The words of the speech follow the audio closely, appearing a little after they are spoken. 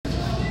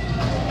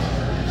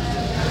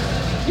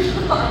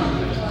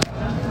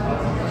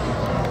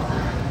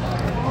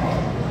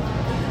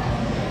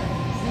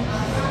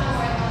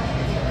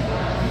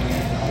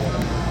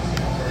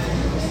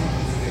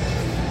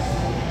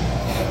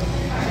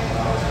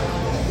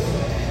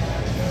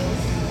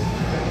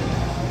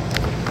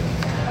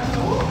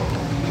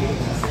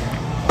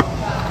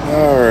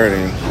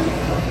Alrighty.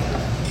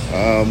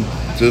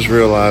 Just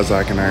realized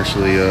I can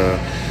actually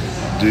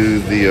do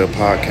the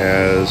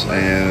podcast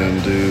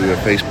and do a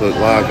Facebook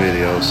Live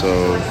video,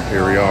 so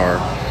here we are.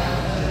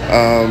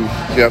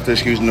 You have to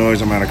excuse the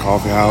noise. I'm at a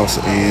coffee house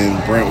in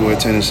Brentwood,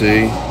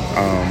 Tennessee.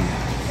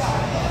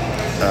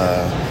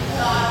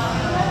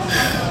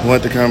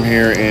 Want to come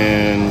here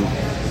and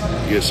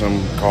get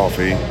some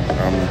coffee.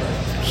 I'm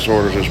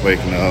sort of just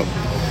waking up.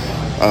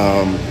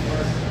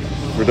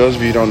 For those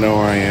of you who don't know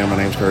who I am, my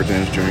name's Kurt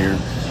Dennis Jr.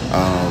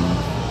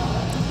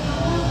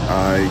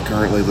 I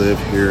currently live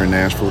here in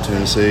Nashville,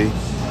 Tennessee.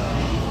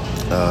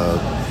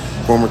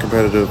 Former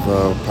competitive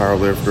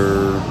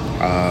powerlifter,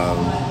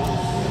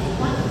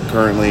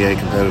 currently a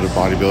competitive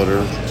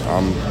bodybuilder.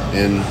 I'm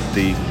in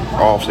the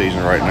off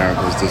season right now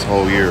because this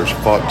whole year is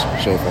fucked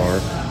so far.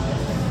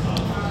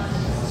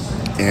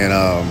 And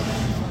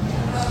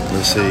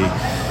let's see,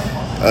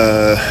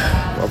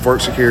 I've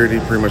worked security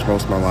pretty much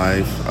most of my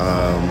life.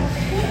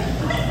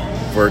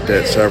 Worked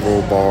at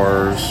several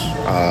bars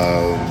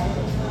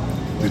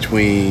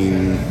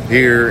between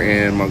here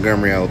and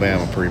Montgomery,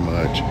 Alabama, pretty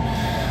much.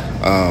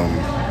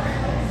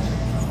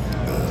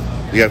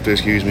 You have to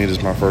excuse me. This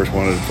is my first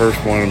one. The first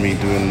one of me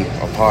doing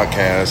a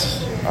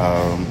podcast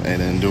and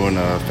then doing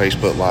a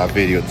Facebook Live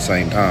video at the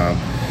same time.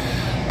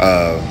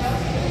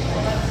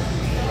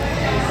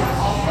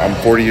 I'm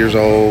 40 years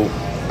old.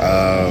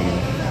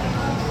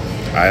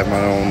 I have my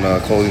own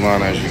clothing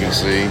line, as you can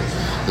see.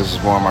 This is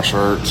one of my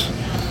shirts.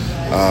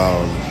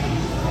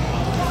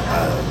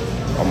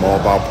 I'm all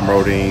about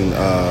promoting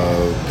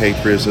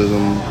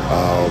patriotism,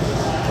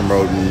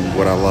 promoting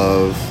what I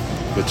love,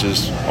 which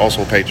is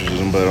also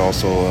patriotism, but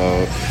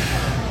also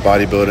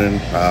bodybuilding.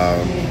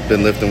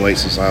 Been lifting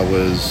weights since I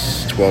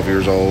was 12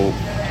 years old.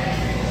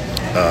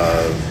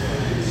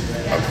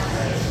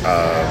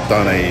 I've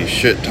done a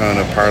shit ton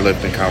of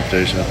powerlifting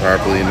competitions,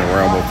 probably in the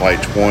realm of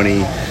like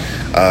 20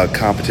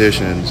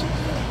 competitions,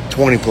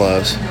 20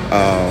 plus.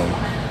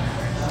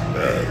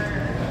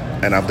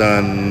 And I've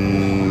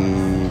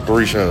done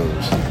 3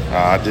 shows.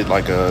 I did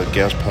like a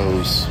guest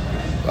post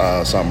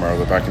something or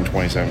other back in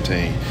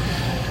 2017.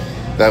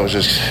 That was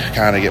just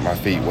kind of get my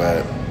feet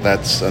wet.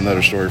 That's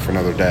another story for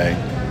another day.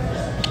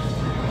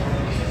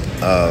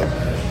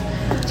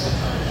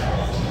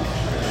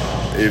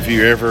 If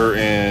you're ever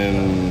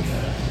in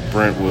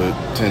Brentwood,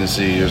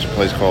 Tennessee, there's a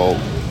place called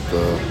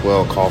the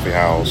Well Coffee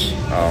House.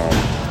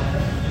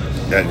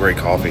 Got great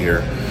coffee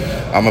here.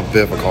 I'm a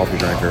bit of a coffee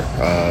drinker.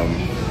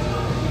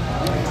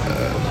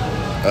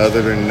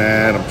 Other than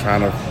that, I'm trying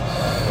to.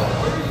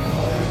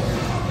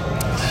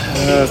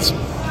 That's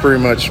pretty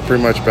much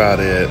about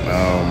it.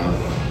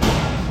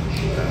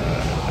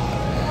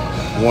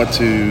 Want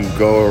to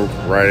go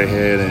right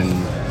ahead and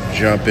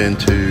jump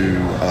into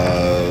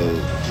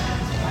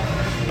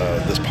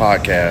this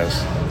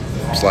podcast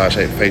 /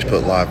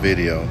 Facebook Live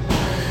video.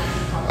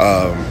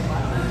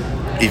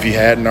 If you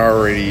hadn't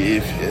already,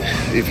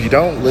 if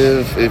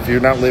you're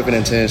not living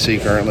in Tennessee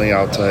currently,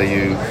 I'll tell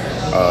you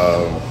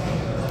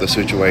the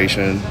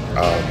situation.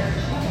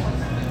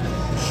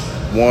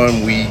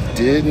 One, we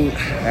didn't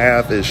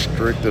have as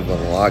strict of a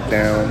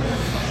lockdown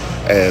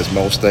as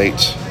most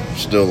states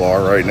still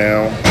are right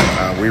now.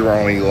 We were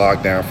only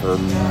locked down for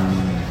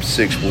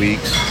 6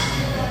 weeks.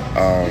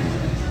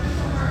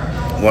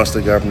 Once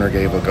the governor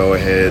gave a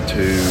go-ahead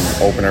to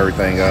open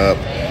everything up,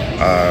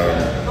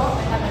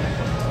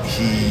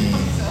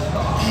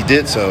 he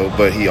did so,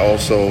 but he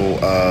also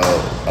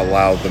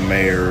allowed the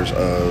mayors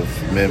of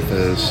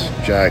Memphis,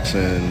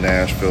 Jackson,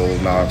 Nashville,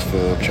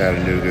 Knoxville,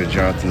 Chattanooga,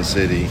 Johnson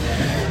City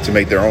to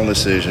make their own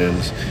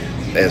decisions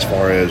as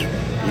far as,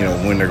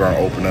 when they're going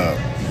to open up.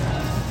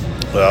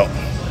 Well,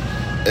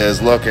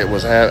 as luck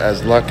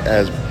as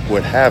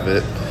would have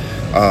it,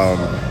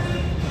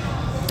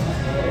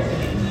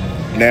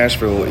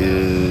 Nashville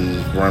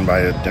is run by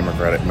a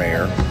Democratic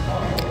mayor,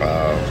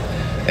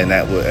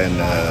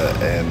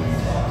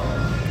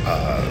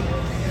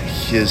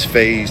 his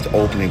phased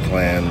opening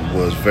plan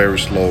was very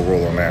slow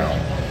rolling out.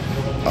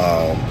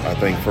 I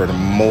think for the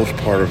most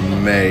part of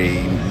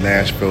May,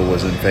 Nashville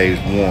was in phase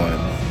 1,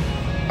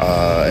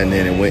 and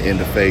then it went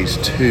into phase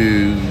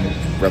 2,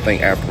 I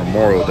think after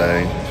Memorial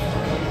Day,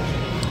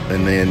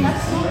 and then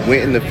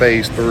went into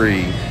phase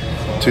 3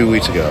 2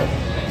 weeks ago.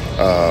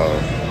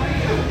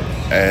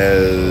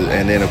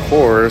 And then, of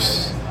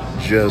course,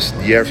 just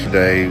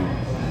yesterday,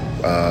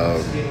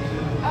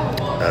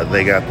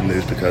 they got the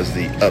news because of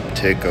the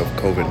uptick of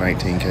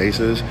COVID-19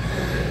 cases.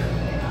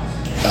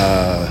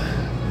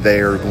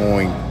 They're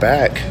going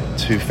back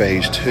to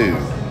phase 2.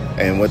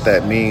 And what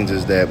that means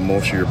is that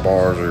most of your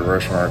bars or your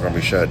restaurants are going to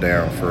be shut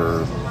down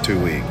for 2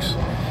 weeks.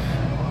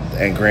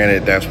 And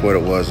granted, that's what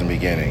it was in the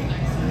beginning.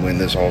 when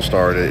this all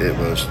started, it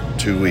was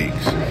 2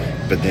 weeks.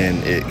 But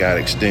then it got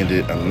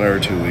extended another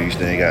 2 weeks,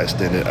 then it got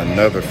extended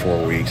another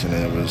 4 weeks, and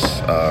it was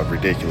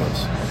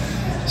ridiculous.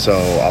 So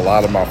a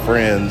lot of my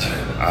friends,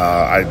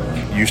 I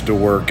used to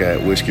work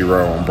at Whiskey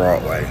Row on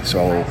Broadway.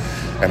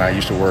 And I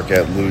used to work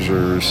at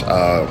Losers,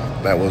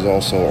 that was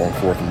also on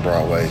 4th and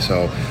Broadway.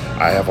 So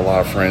I have a lot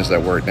of friends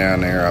that work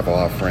down there. I have a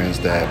lot of friends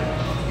that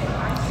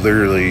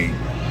literally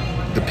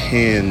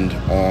depend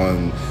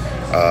on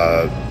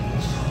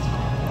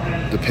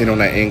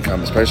that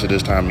income, especially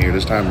this time of year.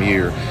 This time of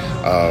year,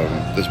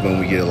 this is when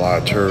we get a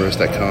lot of tourists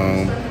that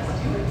come,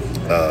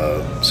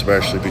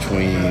 especially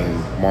between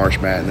March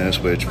Madness,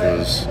 which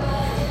was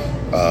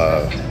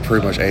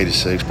pretty much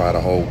 86 by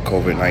the whole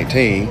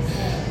COVID-19,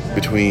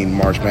 between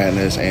March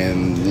Madness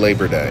and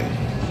Labor Day.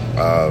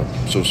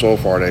 So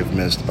far they've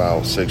missed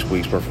about 6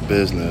 weeks worth of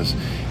business,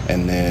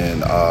 and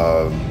then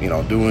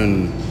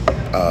doing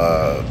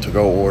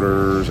to-go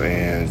orders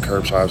and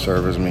curbside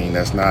service. I mean,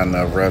 that's not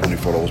enough revenue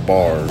for those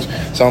bars.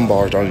 Some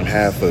bars don't even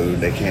have food;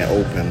 they can't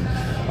open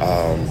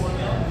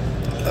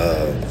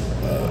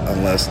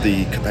unless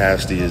the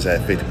capacity is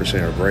at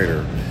 50% or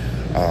greater.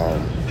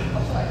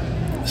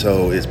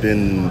 So it's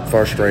been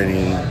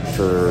frustrating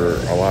for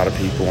a lot of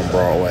people on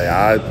Broadway.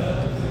 I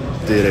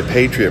did a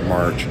Patriot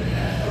March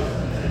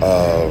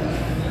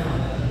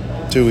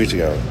 2 weeks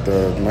ago.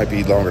 It might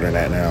be longer than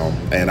that now.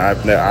 And I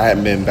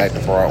hadn't been back to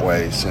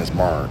Broadway since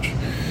March.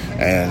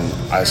 And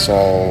I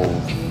saw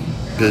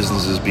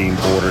businesses being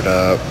boarded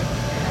up,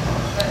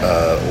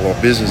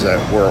 businesses that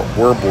were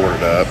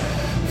boarded up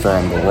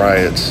from the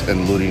riots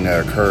and looting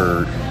that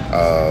occurred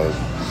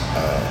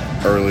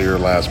earlier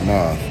last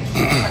month.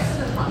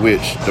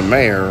 Which the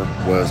mayor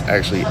was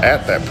actually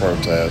at that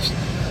protest,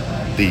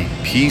 the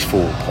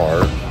peaceful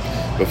part,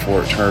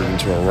 before it turned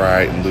into a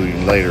riot and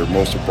looting later.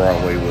 Most of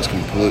Broadway was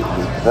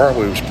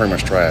pretty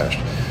much trashed.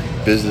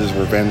 Businesses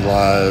were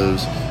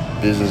vandalized,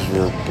 businesses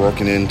were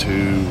broken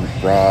into,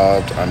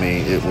 robbed. I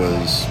mean, it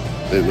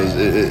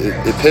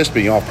pissed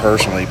me off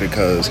personally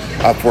because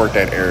I've worked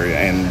that area,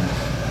 and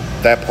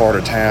that part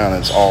of town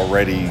is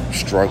already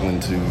struggling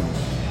to,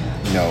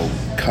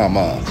 come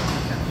up.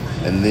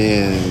 And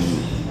then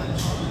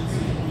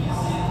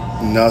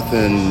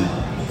nothing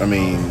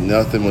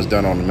was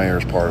done on the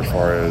mayor's part as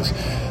far as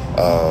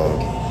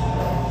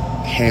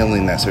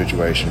handling that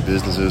situation.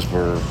 Businesses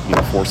were,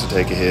 forced to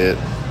take a hit.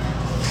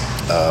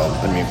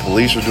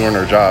 Police are doing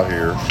their job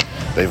here.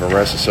 They've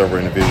arrested several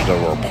individuals that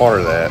were a part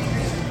of that.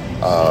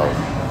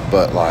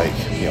 But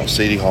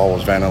City Hall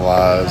was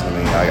vandalized.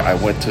 I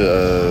went to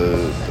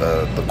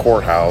the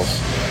courthouse,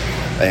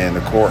 and I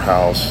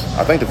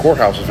think the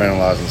courthouse was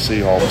vandalized and the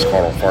City Hall was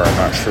caught on fire. I'm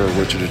not sure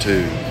which of the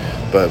two.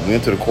 But we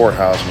went to the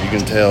courthouse, and you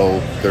can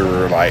tell there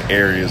were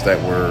areas that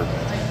were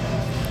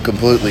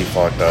completely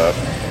fucked up,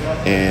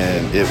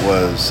 and it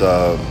was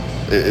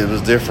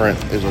different.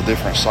 It was a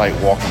different sight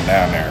walking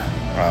down there.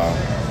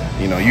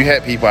 You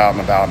had people out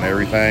and about and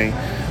everything,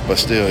 but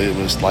still, it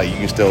was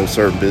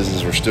certain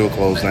businesses were still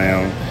closed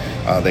down.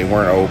 They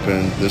weren't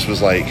open. This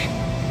was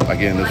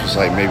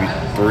maybe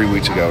 3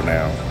 weeks ago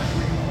now.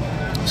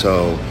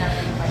 So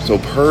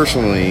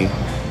personally,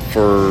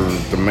 for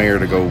the mayor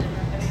to go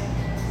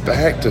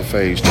back to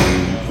phase 2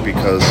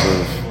 because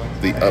of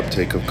the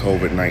uptick of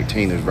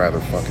COVID-19 is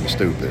rather fucking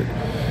stupid.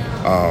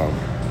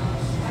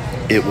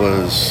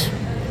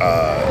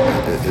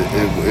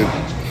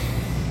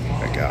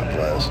 God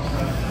bless.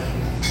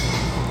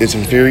 It's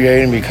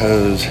infuriating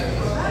because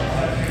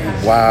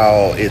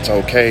while it's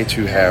okay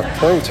to have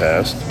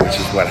protest, which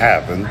is what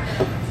happened,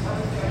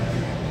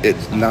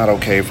 it's not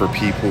okay for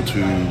people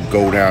to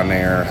go down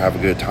there, have a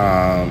good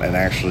time, and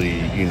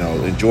actually,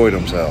 enjoy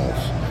themselves.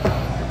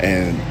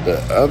 And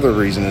the other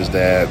reason is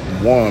that,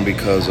 one,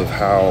 because of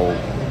how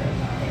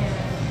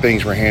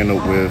things were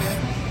handled with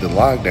the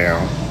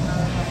lockdown,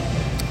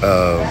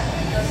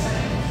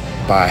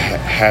 by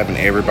having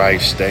everybody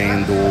stay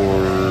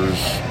indoors,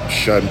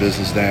 shutting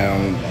business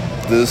down,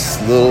 this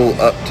little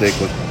uptick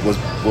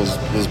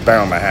was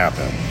bound to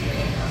happen.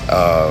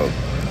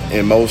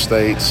 In most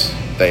states,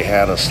 they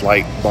had a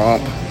slight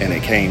bump and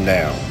it came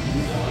down.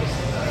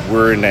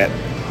 We're in that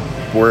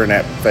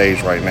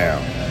phase right now.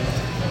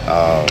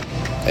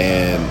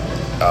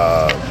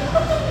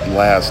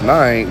 Last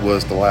night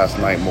was the last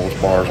night most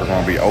bars are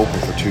going to be open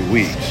for 2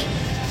 weeks,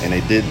 and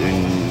he did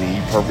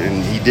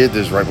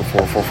this right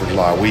before 4th of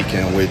July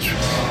weekend, which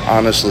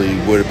honestly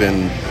would have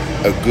been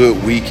a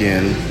good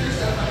weekend.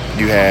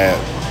 You had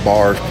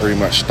bars pretty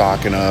much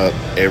stocking up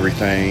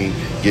everything,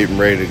 getting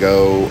ready to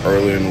go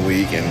earlier in the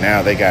week, and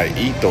now they got to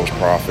eat those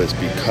profits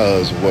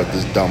because of what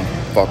this dumb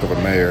fuck of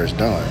a mayor has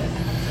done.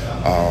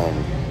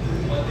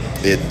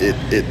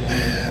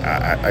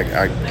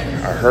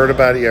 I heard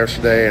about it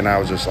yesterday, and I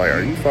was just like,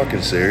 are you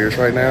fucking serious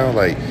right now?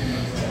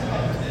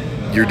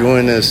 You're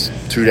doing this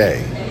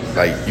today.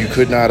 You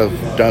could not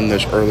have done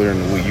this earlier in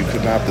the week. You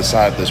could not have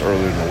decided this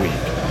earlier in the week.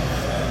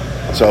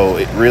 So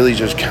it really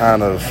just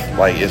kind of,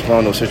 it's one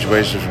of those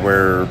situations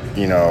where,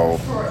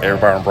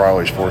 everybody on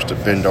Broadway is forced to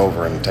bend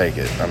over and take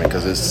it.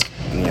 Because it's,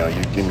 you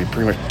can be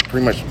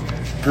pretty much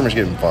pretty much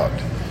getting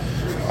fucked.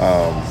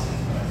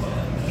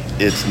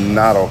 It's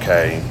not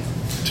okay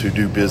to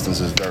do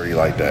businesses dirty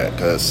like that,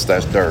 because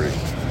that's dirty.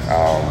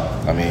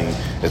 I mean,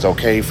 it's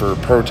okay for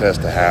protests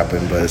to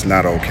happen, but it's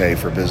not okay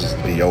for business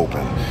to be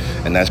open.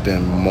 And that's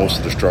been most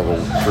of the struggle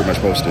pretty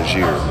much most of this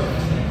year.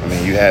 I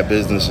mean, you have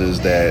businesses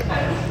that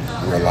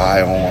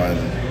rely on,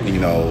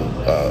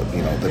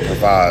 that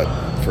provide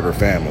for their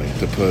family,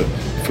 to put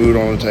food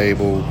on the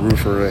table,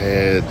 roof over their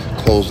head,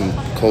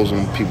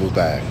 closing people's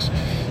backs.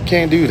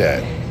 Can't do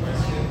that.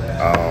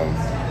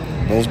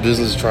 Most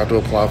businesses try to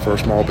apply for a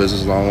small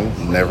business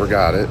loan, never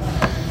got it.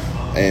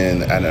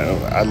 And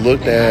I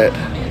looked at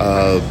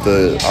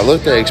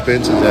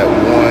expenses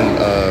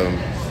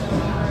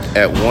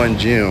at one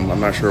gym. I'm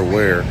not sure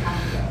where,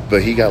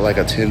 but he got like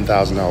a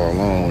 $10,000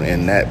 loan,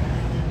 and that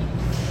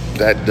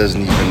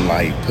doesn't even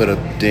like put a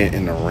dent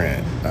in the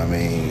rent. I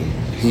mean,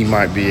 he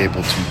might be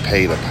able to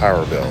pay the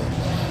power bill,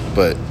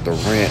 but the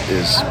rent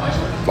is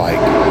like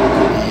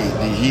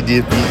he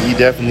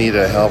definitely needed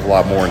a hell of a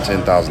lot more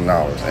than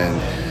 $10,000.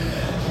 And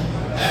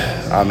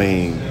I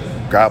mean,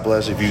 God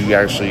bless if you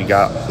actually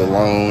got the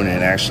loan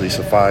and actually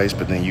sufficed,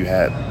 but then you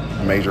had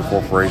major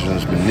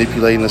corporations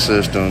manipulating the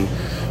system,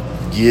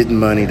 getting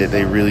money that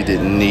they really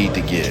didn't need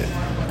to get.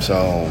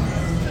 So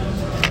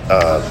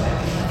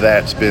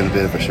that's been a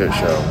bit of a shit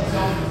show.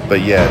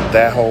 But yeah,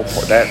 that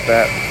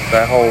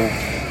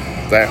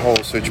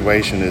whole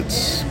situation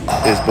is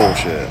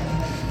bullshit.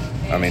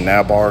 I mean,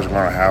 now bars are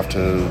gonna have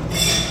to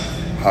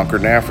hunker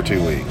down for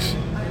 2 weeks,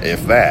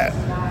 if that.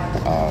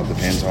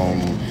 Depends on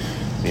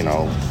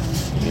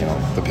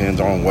depends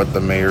on what the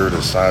mayor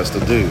decides to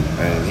do,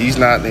 and he's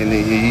not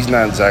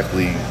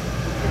exactly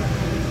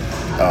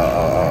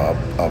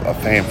a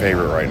fan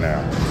favorite right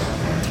now,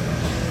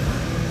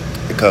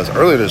 because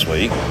earlier this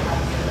week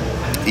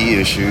he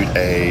issued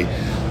a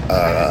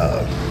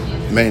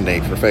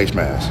mandate for face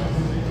masks.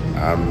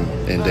 I'm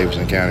in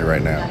Davidson County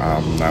right now.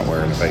 I'm not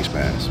wearing a face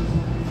mask.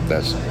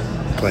 That's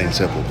plain and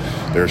simple.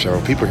 There are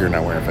several people here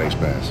not wearing face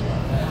masks.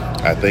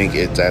 I think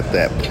it's at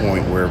that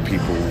point where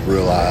people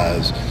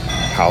realize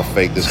how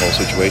fake this whole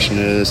situation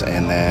is,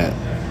 and that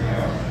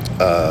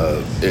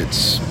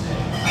it's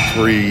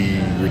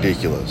pretty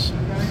ridiculous.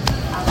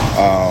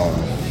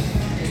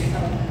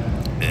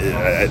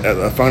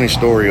 A funny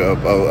story, a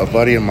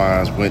buddy of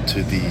mine went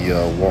to the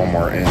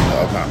Walmart and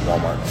not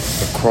Walmart,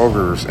 the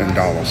Kroger's in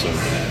Donaldson,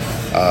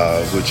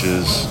 which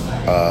is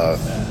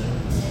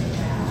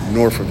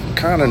north of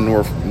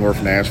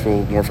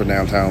Nashville, north of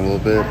downtown a little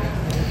bit.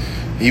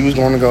 He was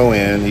going to go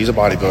in. He's a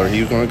bodybuilder. He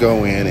was going to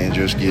go in and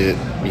just get,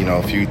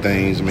 a few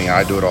things. I mean,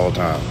 I do it all the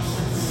time.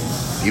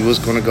 He was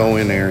going to go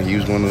in there. He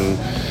was going to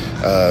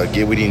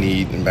get what he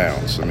needs and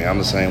bounce. I mean, I'm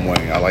the same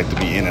way. I like to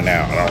be in and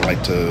out. I don't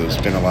like to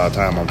spend a lot of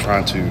time. I'm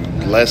trying to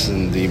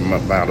lessen the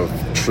amount of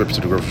trips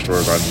to the grocery store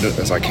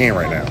as I can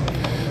right now.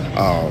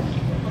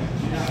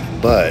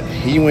 But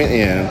he went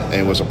in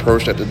and was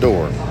approached at the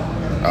door.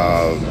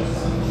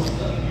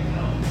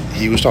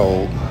 He was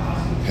told,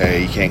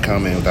 hey, you can't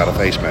come in without a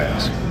face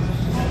mask.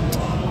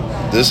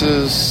 This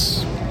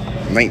is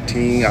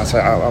 19,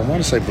 I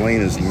want to say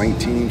Blaine is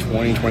 19,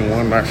 20, 21,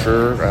 I'm not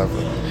sure.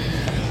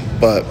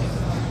 But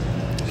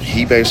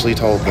he basically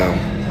told them,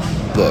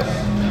 look,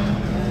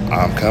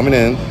 I'm coming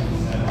in,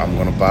 I'm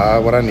going to buy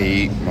what I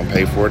need, I'm going to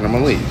pay for it, and I'm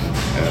going to leave.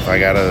 And if I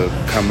got to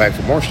come back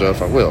for more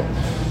stuff, I will.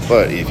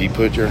 But if you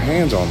put your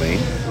hands on me,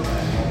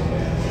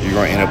 you're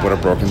going to end up with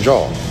a broken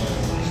jaw.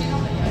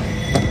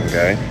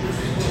 Okay?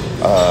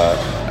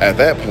 At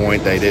that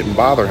point, they didn't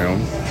bother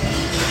him.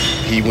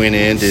 He went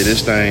in, did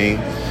his thing.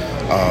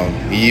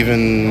 He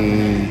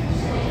even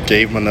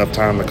gave him enough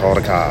time to call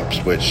the cops,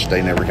 which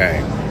they never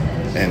came.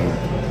 And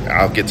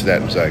I'll get to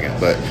that in a second.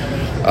 But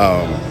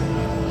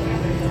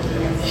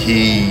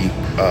he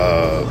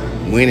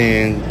went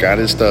in, got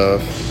his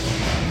stuff,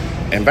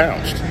 and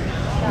bounced.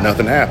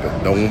 Nothing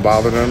happened. No one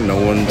bothered him. No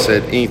one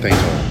said anything to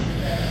him.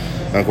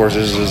 And of course,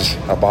 this is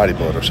a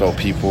bodybuilder, so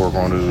people are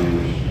going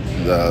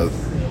to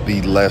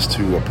be less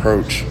to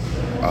approach.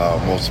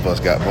 Most of us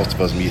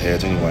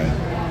meatheads anyway.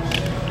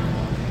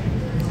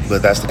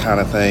 But that's the kind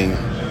of thing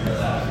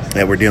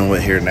that we're dealing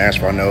with here in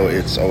Nashville. I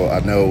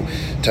know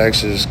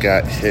Texas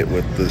got hit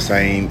with the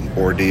same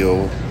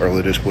ordeal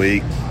earlier this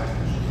week.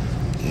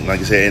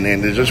 Like I said,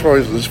 and just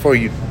for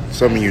you,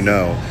 some of you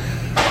know,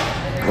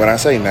 when I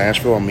say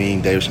Nashville, I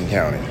mean Davidson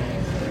County.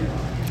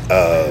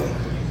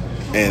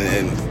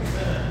 And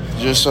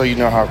just so you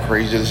know how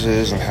crazy this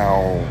is and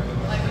how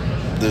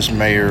this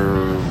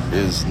mayor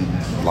is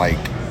like,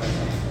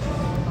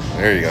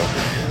 there you go.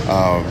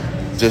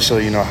 Just so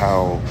you know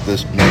how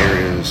this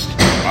mayor is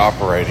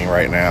operating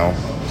right now.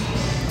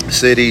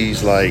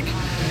 Cities like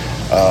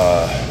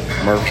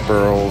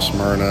Murfreesboro,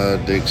 Smyrna,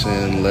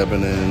 Dixon,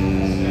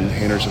 Lebanon,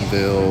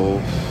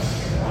 Hendersonville,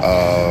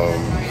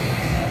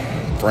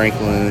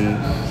 Franklin,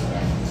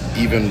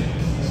 even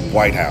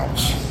White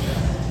House,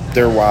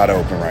 they're wide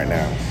open right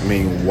now. I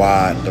mean,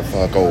 wide the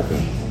fuck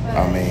open.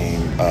 I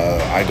mean,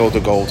 I go to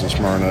Golds in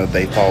Smyrna.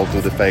 They followed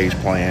through the phase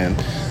plan.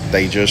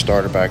 They just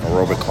started back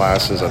aerobic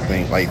classes, I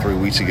think, like 3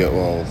 weeks ago.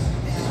 Well,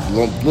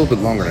 little bit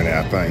longer than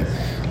that, I think.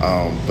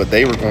 But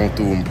they were going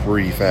through them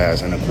pretty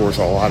fast, and of course,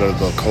 a lot of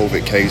the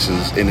COVID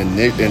cases in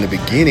the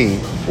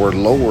beginning were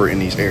lower in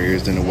these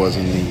areas than it was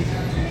in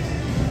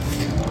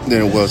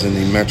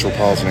the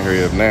metropolitan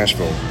area of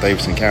Nashville,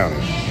 Davidson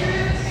County.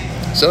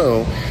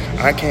 So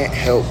I can't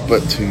help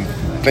but to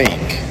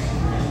think,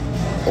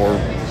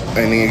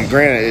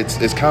 granted,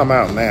 it's come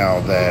out now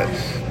that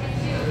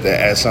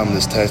as some of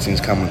this testing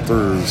is coming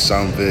through,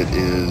 some of it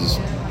is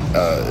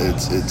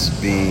it's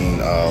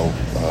being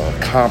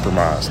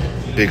compromised.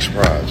 Big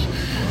surprise.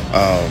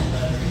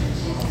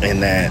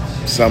 And that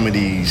some of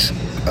these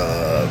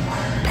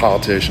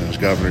politicians,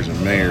 governors,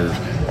 and mayors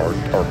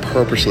are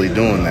purposely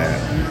doing that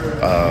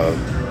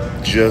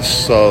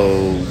just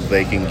so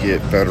they can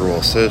get federal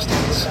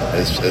assistance.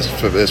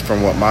 It's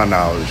from what my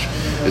knowledge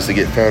is, to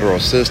get federal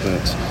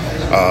assistance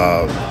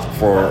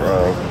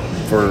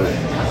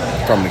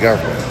from the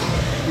government.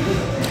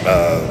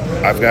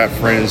 I've got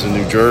friends in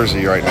New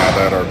Jersey right now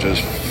that are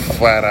just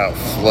flat out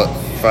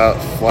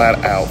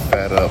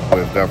fed up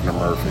with Governor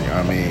Murphy.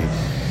 I mean,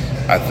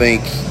 I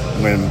think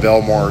when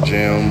Belmar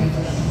Gym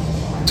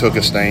took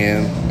a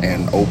stand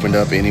and opened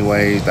up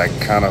anyways, that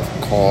kind of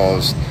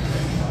caused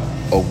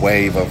a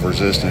wave of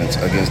resistance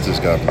against this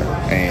governor.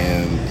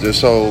 And just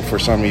so for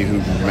some of you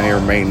who may or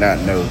may not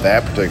know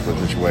that particular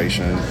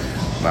situation,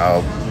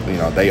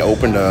 they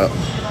opened up,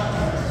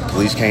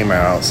 police came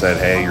out, said,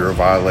 hey, you're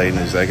violating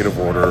the executive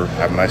order,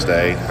 have a nice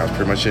day. That was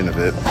pretty much the end of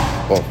it,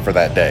 well, for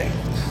that day.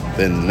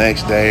 Then the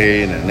next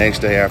day and the next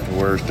day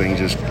afterwards, things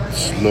just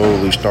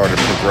slowly started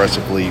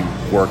progressively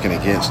working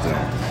against them,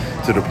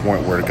 to the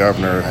point where the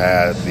governor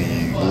had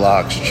the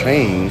locks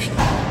changed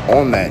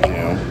on that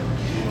gym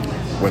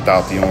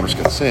without the owner's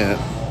consent.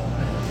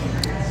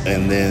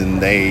 And then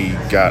they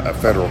got a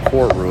federal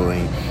court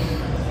ruling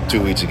 2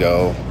 weeks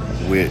ago,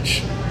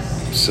 which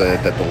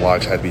said that the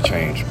locks had to be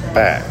changed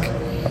back.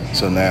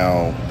 So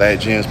now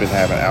that gym's been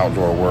having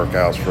outdoor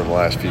workouts for the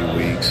last few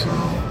weeks.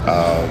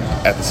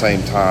 At the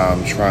same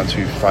time, trying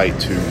to fight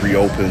to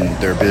reopen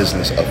their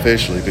business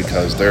officially,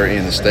 because they're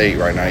in the state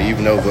right now.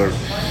 Even though they're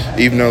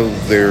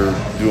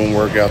doing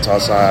workouts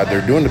outside,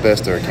 they're doing the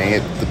best they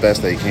can.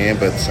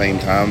 But at the same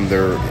time,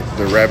 their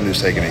revenue's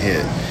taking a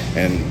hit,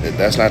 and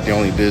that's not the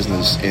only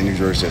business in New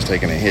Jersey that's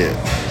taking a hit.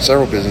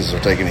 Several businesses are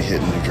taking a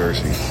hit in New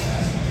Jersey,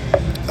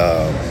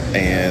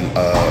 and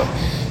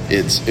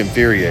it's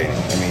infuriating.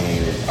 I mean.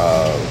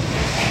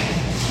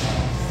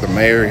 The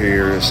mayor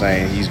here is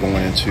saying he's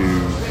going to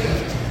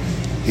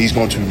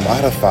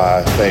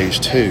modify phase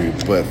 2,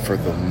 but for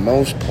the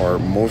most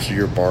part, most of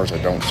your bars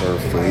that don't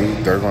serve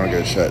food, they're going to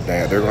get shut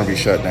down. They're going to be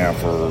shut down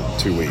for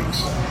 2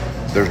 weeks.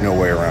 There's no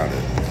way around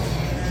it.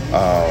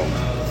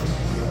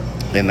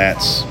 And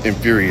that's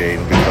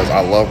infuriating, because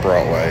I love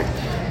Broadway.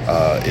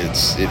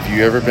 If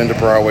you ever been to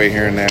Broadway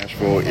here in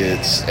Nashville,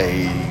 it's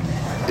a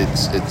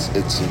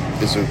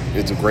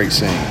great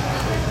scene.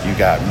 You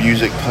got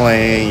music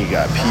playing, you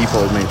got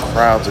people,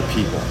 crowds of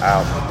people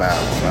out and about.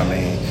 I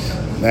mean,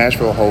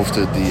 Nashville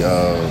hosted the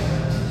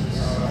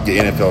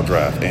NFL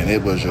draft, and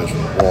it was just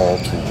wall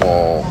to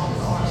wall,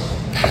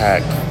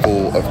 packed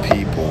full of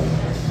people.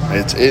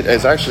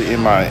 It's actually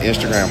in my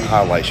Instagram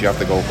highlights. You have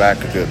to go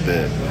back a good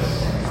bit.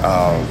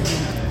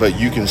 But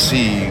you can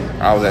see,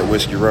 I was at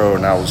Whiskey Row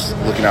and I was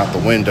looking out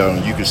the window,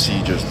 and you could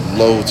see just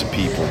loads of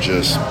people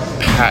just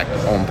packed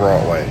on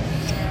Broadway.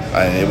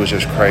 And it was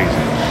just crazy.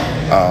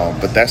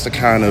 But that's the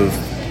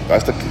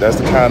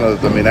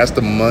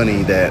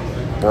money that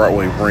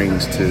Broadway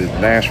brings to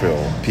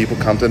Nashville. People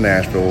come to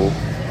Nashville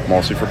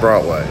mostly for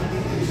Broadway.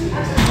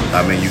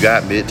 I mean, you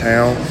got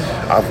Midtown.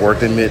 I've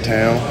worked in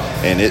Midtown,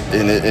 and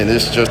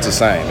it's just the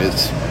same.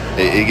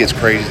 It gets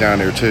crazy down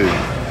there too.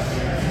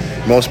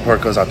 Most part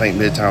because I think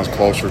Midtown's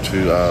closer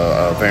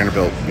to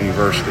Vanderbilt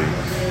University.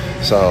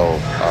 So,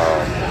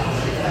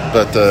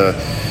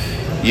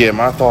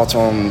 my thoughts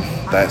on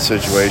that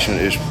situation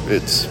is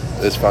it's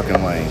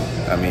fucking lame.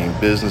 I mean,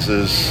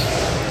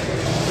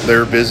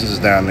 there are businesses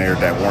down there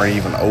that weren't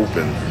even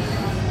open,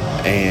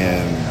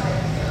 and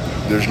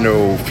there's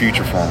no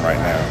future for them right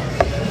now.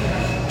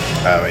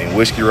 I mean,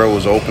 Whiskey Row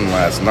was open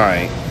last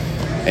night,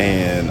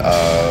 and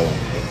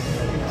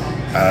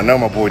I know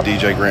my boy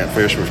DJ Grant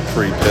Fisher was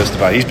pretty pissed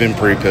about it. He's been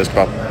pretty pissed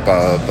about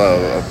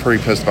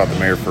the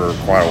mayor for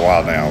quite a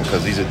while now,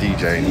 because he's a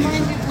DJ.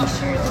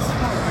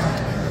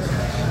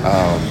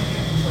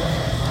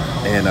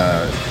 And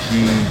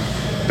he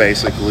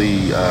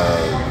basically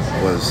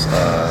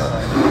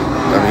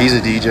he's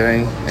a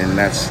DJ, and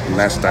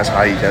that's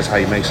how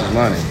he makes his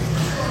money.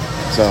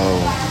 So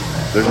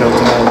there's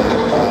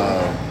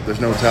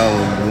no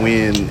telling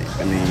when.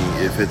 I mean,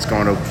 if it's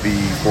going to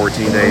be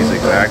 14 days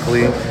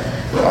exactly,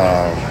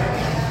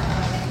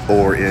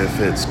 or if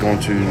it's going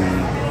to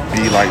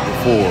be like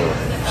before,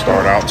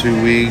 start out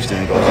 2 weeks,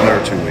 then go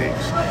another 2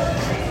 weeks.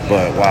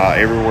 But while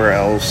everywhere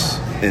else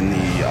in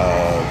the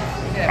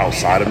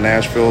outside of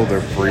Nashville,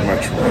 they're pretty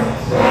much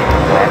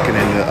rocking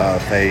into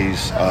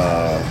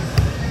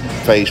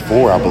phase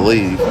 4, I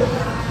believe.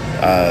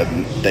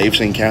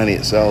 Davidson County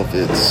itself,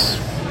 it's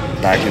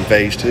back in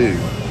phase 2.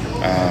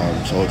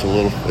 So it's a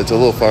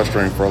little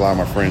frustrating for a lot of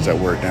my friends that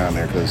work down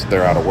there because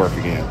they're out of work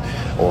again,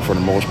 or for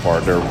the most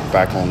part they're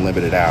back on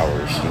limited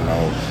hours.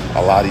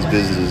 A lot of these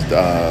businesses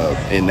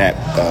in that,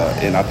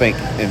 and I think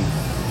in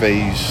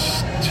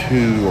phase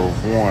 2 or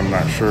 1, I'm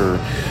not sure,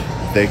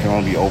 they can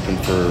only be open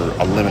for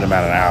a limited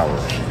amount of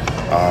hours.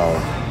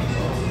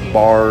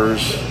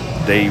 Bars,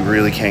 they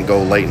really can't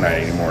go late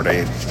night anymore.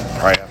 They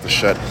probably have to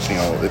shut,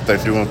 if they're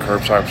doing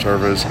curbside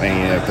service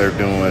and if they're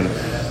doing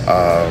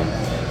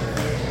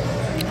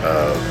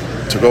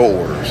to-go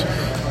orders,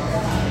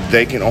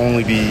 they can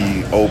only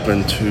be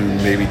open to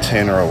maybe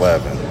 10 or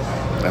 11.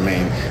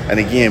 And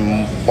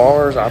again,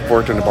 bars, I've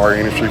worked in the bar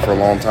industry for a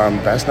long time.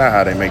 That's not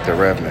how they make their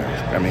revenue.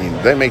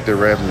 They make their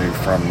revenue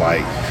from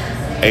like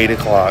 8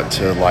 o'clock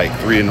to like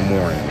 3 in the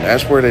morning.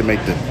 That's where they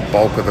make the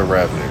bulk of the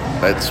revenue.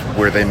 That's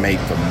where they make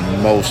the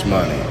most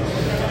money.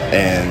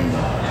 And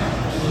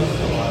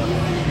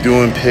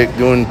doing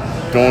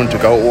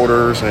to-go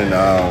orders and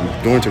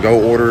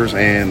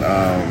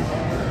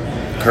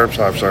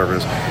curbside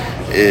service,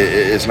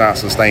 it's not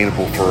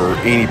sustainable for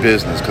any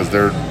business because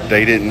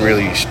they didn't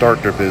really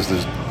start their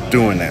business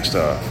doing that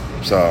stuff.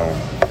 So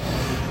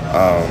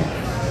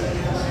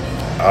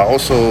I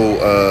also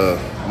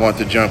want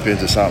to jump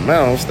into something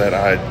else that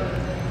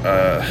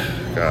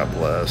God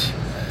bless.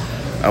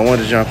 I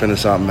wanted to jump into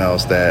something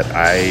else that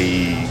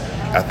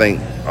I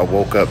think I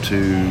woke up to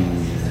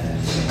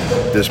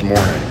this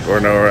morning.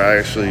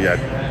 I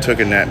took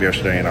a nap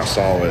yesterday and I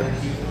saw it.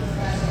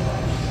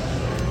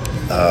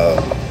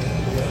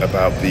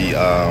 About the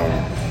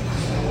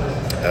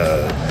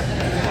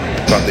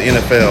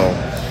NFL.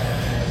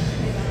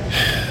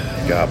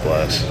 God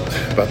bless.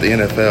 About the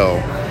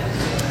NFL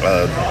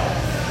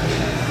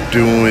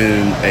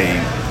doing a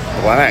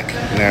black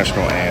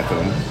national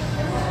anthem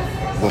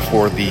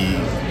before the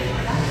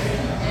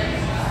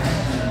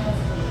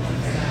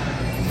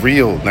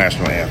real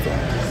national anthem.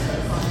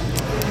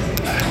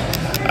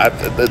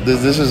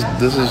 This is,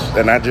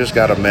 and I just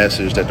got a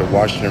message that the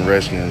Washington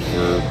Redskins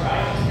were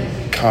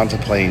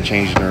contemplating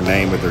changing their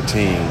name of their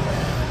team,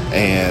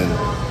 and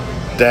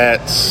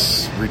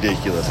that's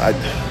ridiculous.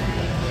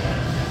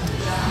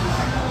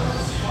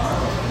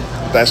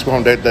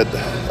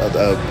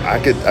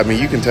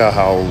 You can tell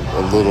how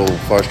a little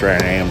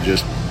frustrated I am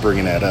just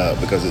bringing that up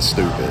because it's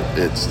stupid.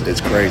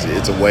 It's crazy.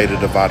 It's a way to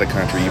divide the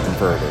country even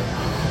further.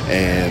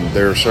 And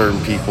there are certain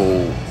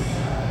people,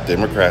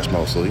 Democrats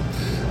mostly,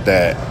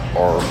 that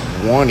are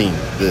wanting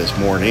this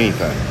more than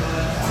anything.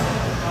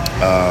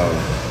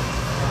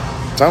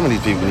 Some of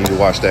these people need to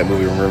watch that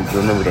movie,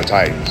 Remember the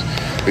Titans,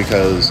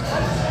 because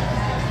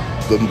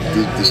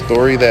the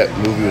story that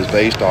movie was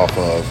based off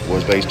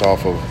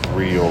of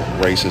real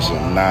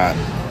racism, not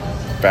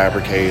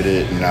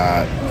fabricated,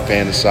 not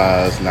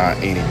fantasized, not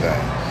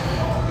anything.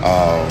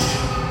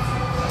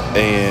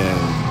 And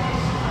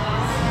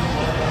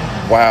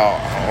while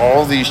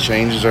all these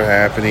changes are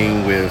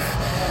happening with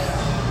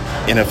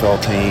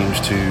NFL teams,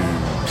 to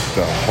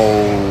the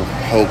whole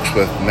hoax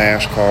with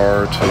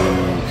NASCAR, to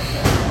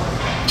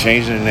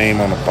changing the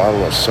name on a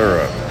bottle of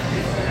syrup,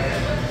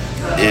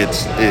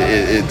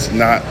 it's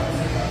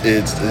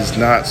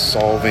not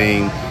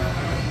solving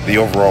the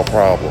overall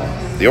problem.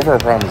 The overall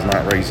problem is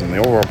not racism. The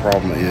overall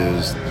problem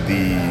is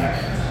the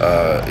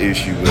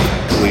issue with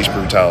police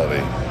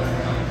brutality,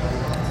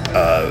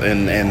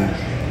 and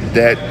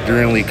that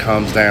generally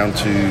comes down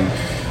to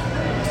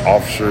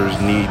officers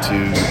need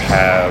to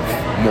have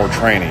more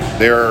training.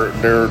 There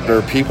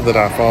are people that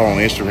I follow on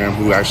Instagram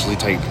who actually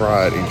take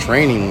pride in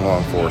training law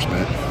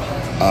enforcement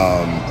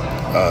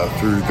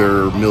through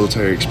their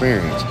military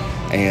experience,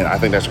 and I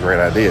think that's a great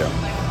idea.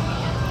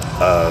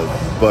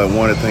 But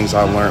one of the things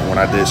I learned when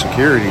I did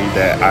security,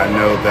 that I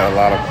know that a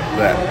lot of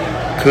that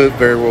could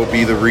very well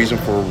be the reason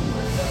for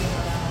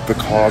the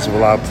cause of a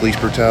lot of police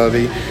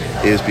brutality,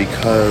 is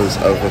because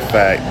of the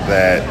fact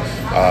that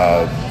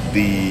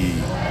the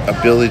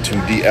ability to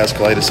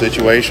de-escalate a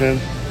situation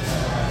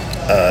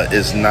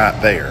is not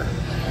there.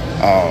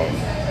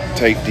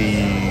 Take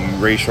the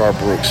Rayshard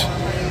Brooks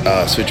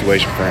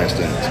situation, for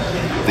instance.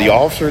 The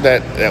officer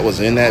that was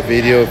in that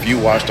video, if you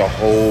watched the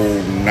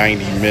whole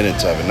 90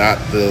 minutes of it, not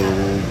the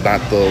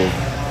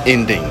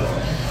ending,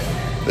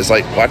 it's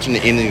like watching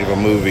the ending of a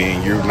movie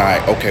and you're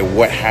like, okay,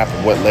 what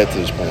happened? What led to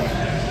this point?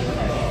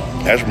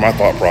 That's where my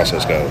thought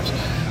process goes.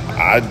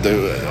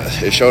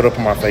 It showed up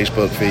on my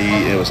Facebook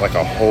feed. It was like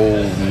a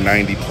whole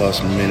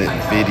 90-plus minute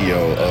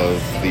video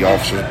of the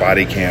officer's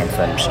body cam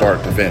from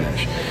start to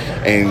finish,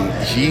 and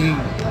he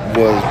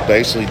was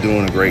basically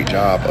doing a great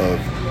job of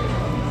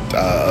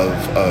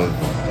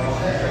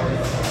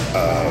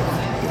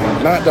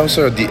not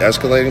necessarily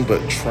de-escalating,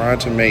 but trying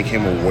to make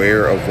him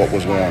aware of what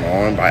was going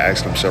on by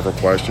asking him several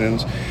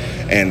questions.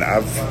 And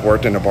I've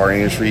worked in the bar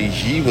industry.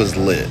 He was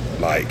lit,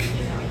 like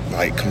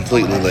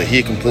completely lit. He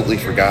had completely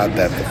forgot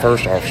that the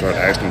first officer had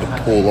asked him to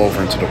pull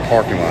over into the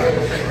parking lot.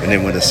 And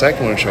then when the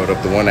second one showed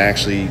up, the one that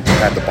actually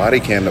had the body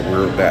cam that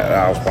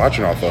I was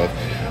watching off of,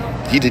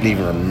 he didn't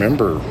even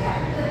remember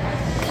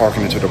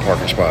parking into the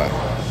parking spot.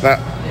 Now,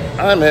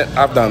 I admit,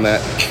 I've done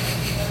that.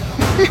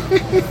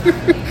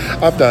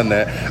 I've done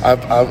that.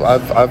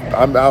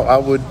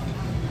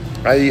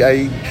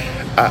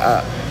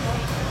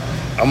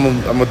 I'm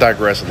gonna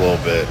digress a little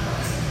bit.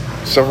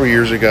 Several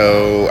years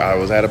ago, I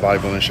was at a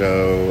bodybuilding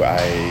show.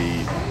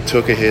 I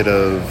took a hit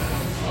of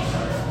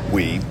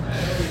weed,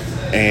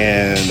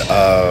 and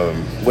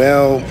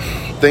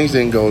things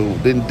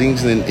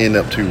didn't end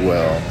up too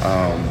well.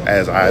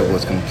 As I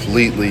was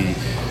completely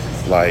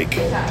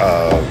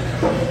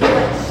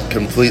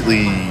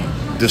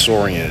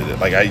disoriented.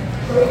 Like, I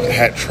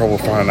had trouble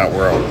finding out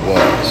where I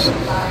was,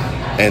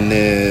 and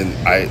then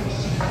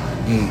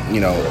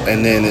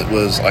and then it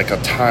was like a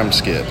time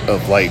skip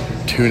of like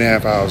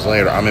 2.5 hours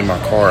later, I'm in my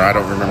car. I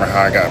don't remember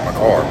how I got in my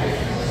car.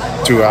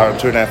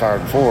 2.5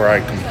 hours before, I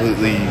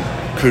completely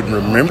couldn't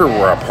remember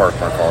where I parked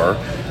my car.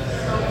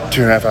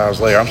 2.5 hours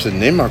later, I'm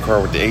sitting in my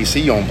car with the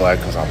AC on black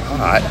because I'm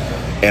hot,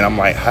 and I'm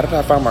like, how did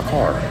I find my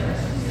car?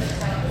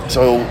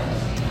 So,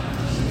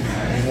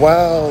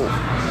 while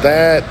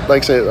that,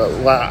 like I said,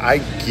 I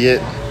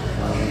get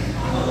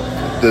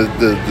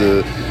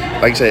the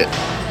like I said,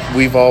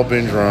 we've all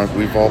been drunk,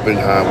 we've all been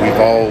high, we've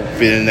all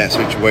been in that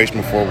situation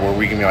before where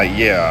we can be like,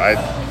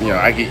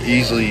 I can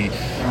easily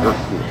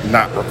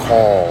not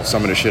recall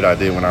some of the shit I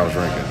did when I was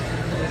drinking.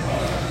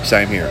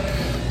 Same here.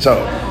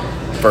 So,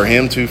 for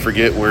him to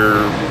forget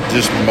where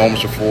just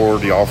moments before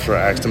the officer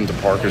asked him to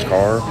park his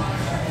car,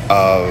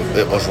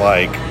 it was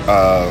like,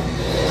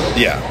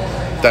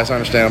 that's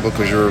understandable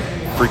because you're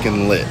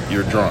freaking lit,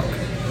 you're drunk.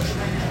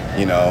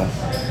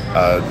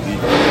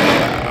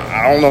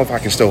 I don't know if I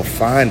can still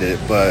find it,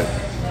 but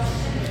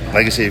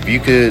like I said, if you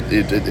could,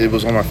 it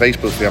was on my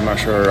Facebook feed. I'm not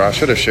sure. I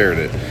should have shared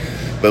it.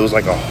 But it was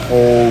like a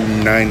whole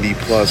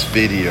 90-plus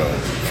video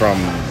from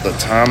the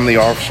time the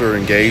officer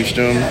engaged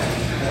him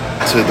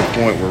to the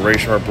point where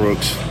Rayshard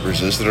Brooks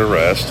resisted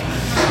arrest.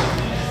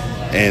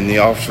 And the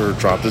officer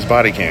dropped his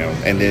body cam.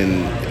 And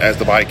then as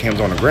the body cam's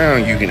on the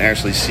ground, you can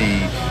actually see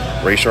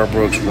Rayshard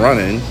Brooks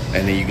running.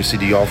 And then you can see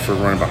the officer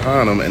running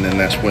behind him. And then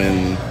that's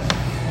when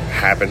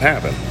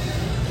happened.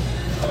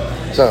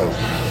 So,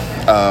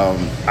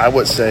 I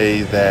would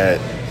say that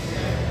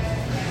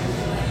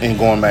in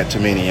going back to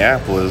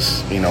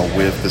Minneapolis,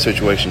 with the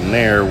situation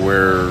there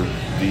where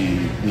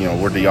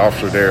the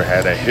officer there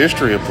had a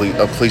history of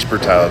police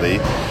brutality,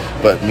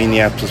 but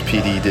Minneapolis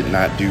PD did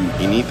not do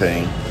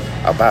anything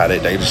about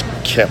it. They just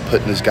kept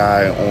putting this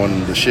guy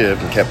on the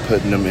shift and kept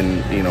putting him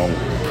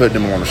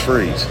putting him on the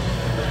streets.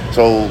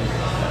 So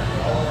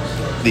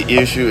the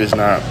issue is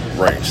not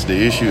race. The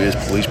issue is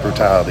police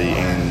brutality,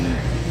 and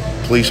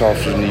police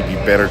officers need to be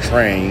better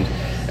trained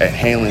at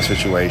handling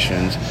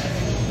situations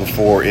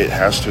before it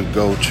has to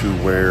go to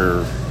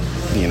where,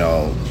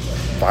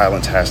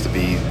 violence has to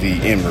be the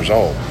end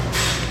result.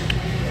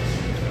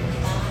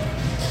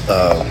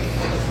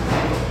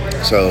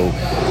 So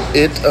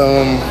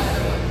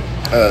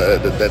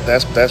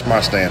that's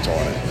my stance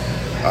on it.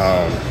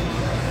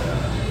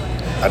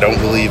 I don't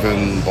believe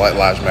in Black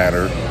Lives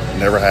Matter.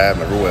 Never have,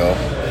 never will.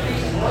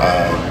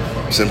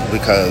 Simply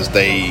because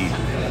they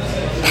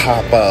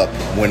pop up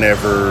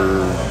whenever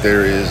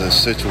there is a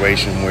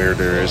situation where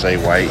there is a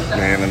white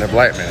man and a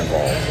black man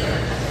involved.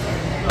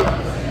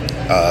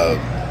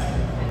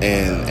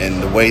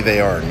 And the way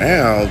they are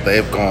now,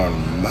 they've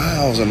gone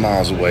miles and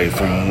miles away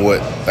from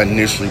what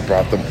initially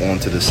brought them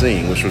onto the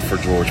scene, which was for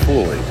George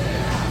Floyd.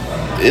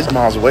 It's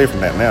miles away from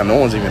that now. No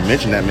one's even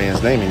mentioned that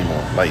man's name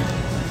anymore.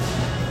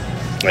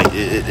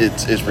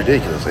 It's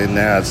ridiculous. And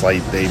now it's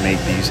like they make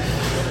these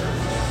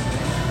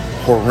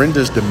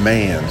horrendous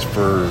demands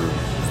for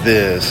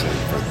this and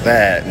for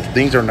that, and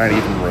things are not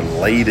even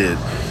related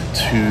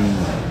to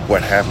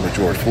what happened with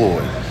George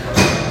Floyd.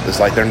 It's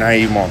like they're not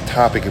even on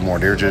topic anymore.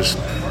 They're just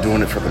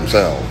doing it for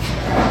themselves.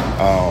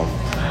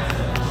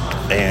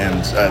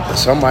 And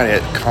somebody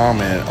had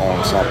commented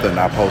on something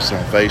I posted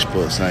on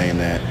Facebook saying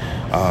that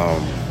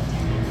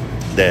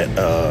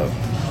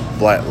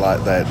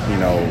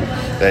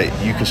that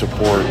you can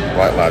support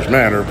Black Lives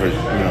Matter, but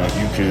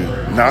you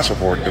could not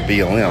support the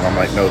BLM. I'm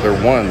like, no, they're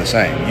one and the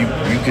same.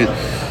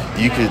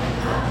 You could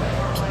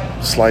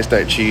slice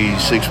that cheese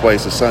 6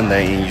 ways a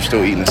Sunday and you're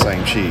still eating the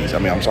same cheese. I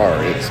mean, I'm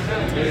sorry. It's,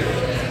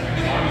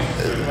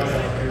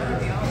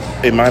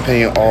 in my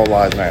opinion, all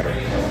lives matter.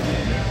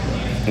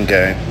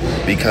 Okay?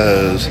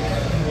 Because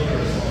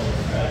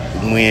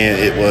when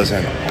it was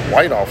a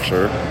white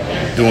officer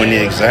doing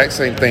the exact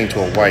same thing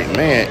to a white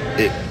man,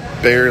 it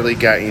barely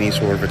got any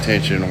sort of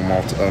attention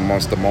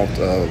amongst the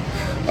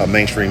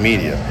mainstream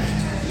media.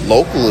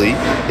 Locally,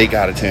 it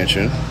got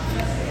attention,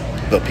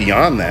 but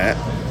beyond that,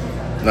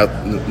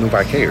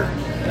 nobody cared.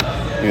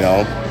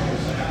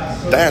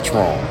 That's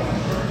wrong.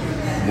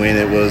 When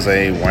it was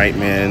a white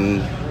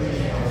man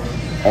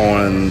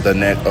on the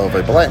neck of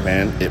a black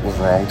man, it was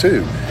wrong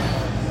too.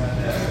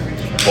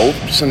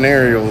 Both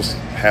scenarios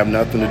have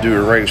nothing to do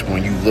with race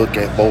when you look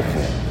at both of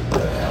them.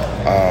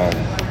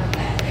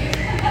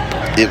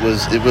 It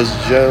was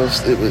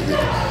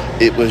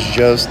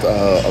just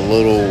a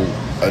little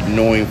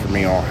annoying for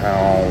me on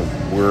how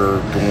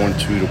we're going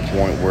to the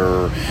point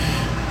where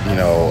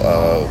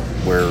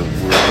where we're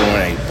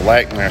doing a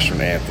black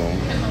national anthem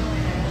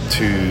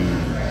to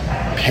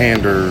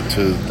pander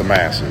to the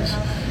masses.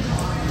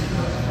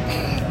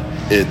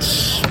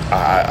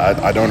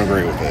 I don't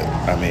agree with it.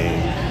 I mean,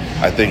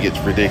 I think it's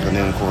ridiculous.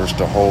 And of course,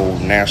 the whole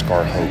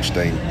NASCAR hoax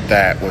thing,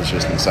 that was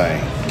just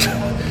insane.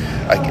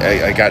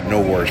 I got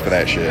no words for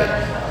that shit.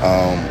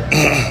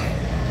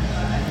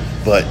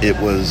 But it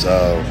was,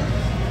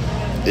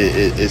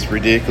 it's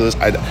ridiculous.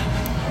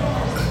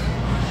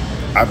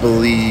 I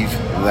believe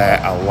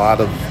that a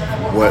lot of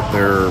what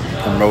they're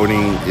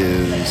promoting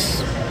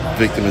is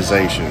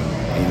victimization,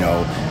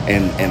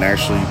 and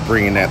actually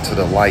bringing that to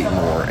the light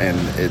more. And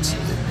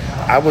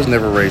I was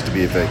never raised to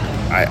be a victim.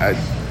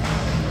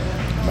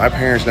 My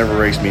parents never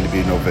raised me to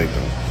be no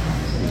victim.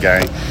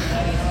 Okay,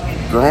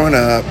 growing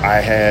up,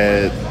 I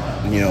had,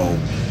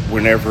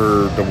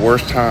 whenever the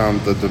worst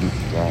time,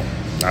 well,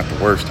 not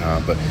the worst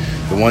time, but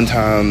the one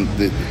time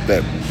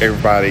that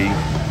everybody,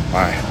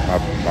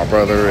 my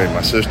brother and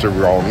my sister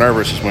were all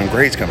nervous is when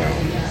grades come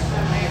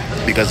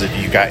out. Because if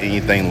you got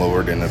anything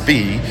lower than a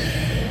B,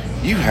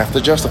 you have to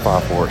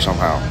justify for it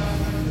somehow.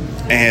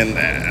 And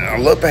I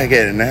look back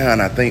at it now,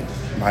 and I think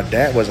my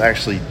dad was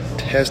actually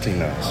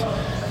testing us.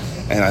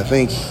 And I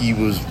think he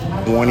was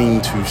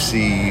wanting to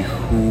see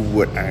who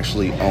would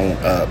actually own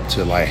up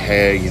to, like,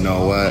 hey, you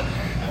know what?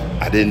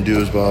 I didn't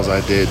do as well as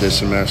I did this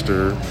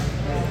semester.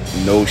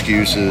 No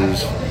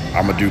excuses.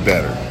 I'm going to do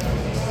better.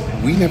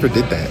 We never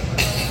did that.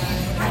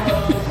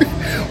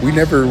 we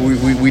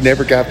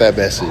never got that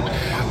message.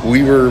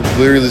 We were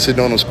literally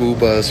sitting on a school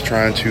bus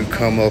trying to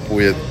come up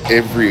with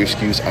every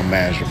excuse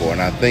imaginable.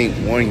 And I think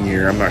one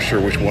year, I'm not sure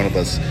which one of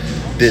us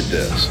did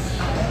this.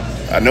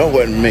 I know it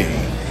wasn't me.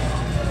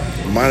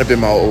 It might have been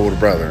my older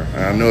brother.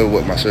 And I know it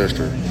wasn't my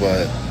sister.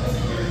 But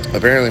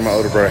apparently my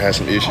older brother had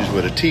some issues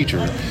with a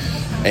teacher.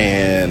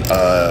 And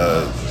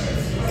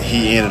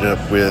he ended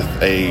up with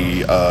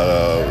the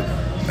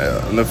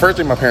first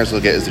thing my parents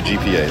look at is the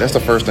GPA. That's the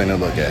first thing they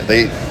look at.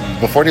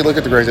 Before they look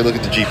at the grades, they look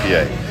at the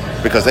GPA.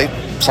 Because they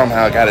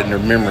somehow got it in their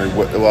memory.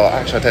 Well,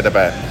 actually, I take that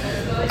back.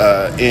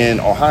 In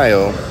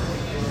Ohio,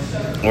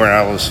 where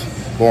I was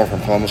born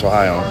from, Columbus,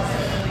 Ohio,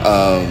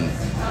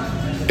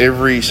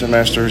 every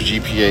semester's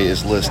GPA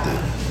is listed.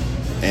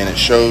 And it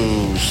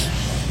shows,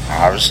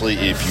 obviously,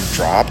 if you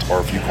dropped or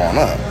if you've gone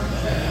up.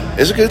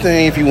 It's a good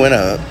thing if you went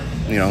up.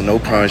 No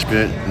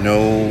punishment,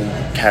 no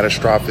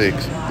catastrophic,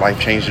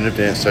 life-changing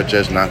events such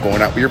as not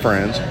going out with your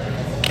friends.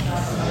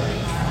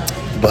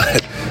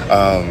 But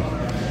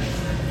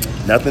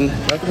nothing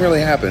really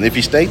happened. If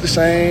you stayed the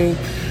same,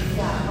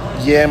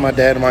 yeah, my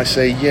dad might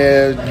say,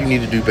 yeah, you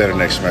need to do better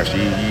next semester.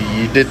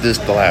 You did this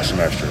the last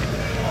semester.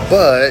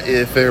 But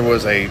if there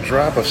was a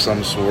drop of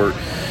some sort,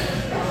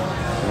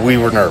 we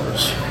were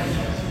nervous.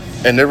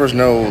 And there was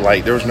no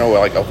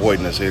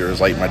avoiding this either. It was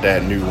like my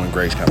dad knew when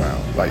grades come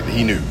out. Like,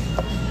 he knew.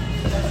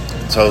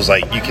 So it was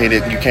like, you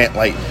can't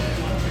like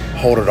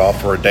hold it off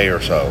for a day or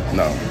so.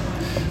 No.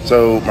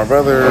 So my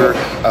brother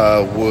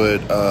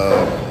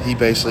he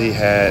basically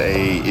had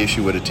a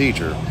issue with a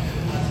teacher,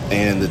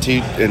 and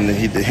him and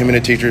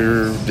the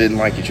teacher didn't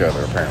like each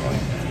other apparently.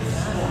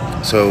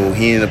 So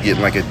he ended up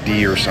getting like a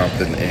D or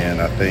something,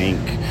 and I think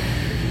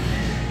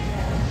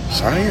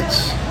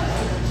science.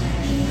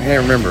 I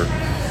can't remember,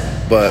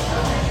 but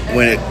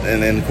and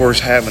then of course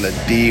having a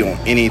D on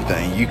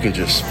anything, you can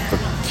just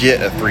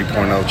forget a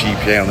 3.0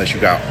 GPA unless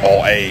you got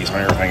all A's on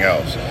everything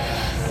else.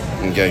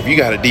 Okay, if you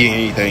got a D in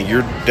anything,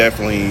 you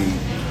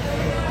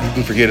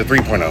can forget a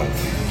 3.0.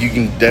 You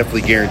can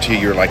definitely guarantee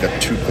you're like a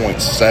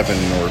 2.7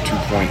 or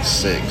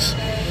 2.6.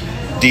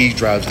 D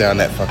drives down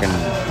that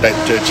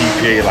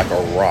GPA like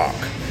a rock.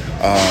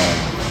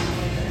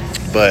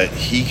 But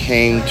he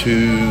came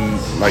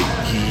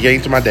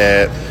to my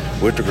dad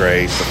with the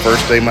grades. The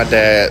first day my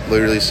dad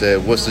literally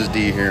said, "What's this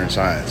D here in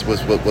science?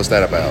 What's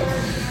that about?"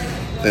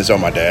 And so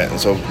my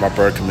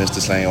brother commenced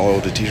to saying, "Oh,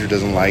 the teacher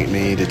doesn't like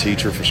me. The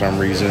teacher, for some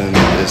reason,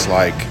 is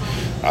like,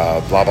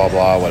 blah, blah,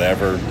 blah,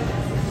 whatever."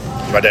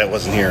 My dad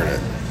wasn't hearing it.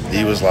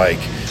 He was like,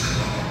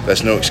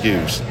 "That's no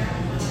excuse.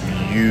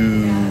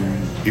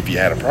 If you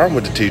had a problem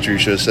with the teacher, you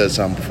should have said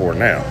something before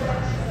now."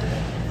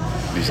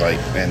 He's like,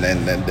 and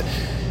then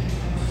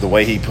the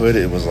way he put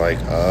it was like,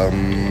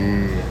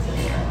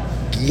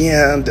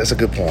 yeah, that's a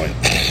good point.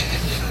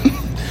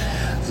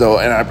 So,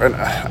 and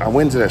I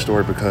went into that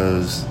story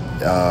because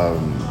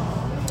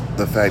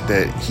the fact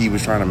that he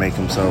was trying to make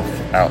himself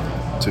out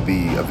to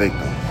be a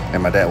victim,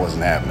 and my dad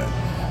wasn't having it.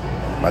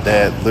 My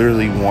dad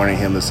literally wanted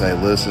him to say,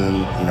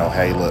 "Listen,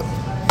 hey, look,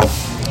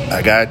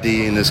 I got a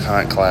D in this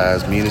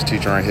class. Me and this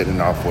teacher aren't hitting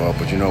it off well,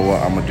 but you know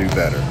what? I'm going to do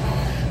better."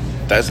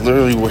 That's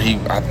literally what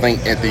I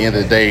think at the end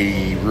of the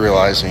day,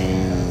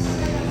 realizing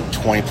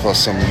 20 plus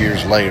some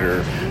years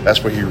later,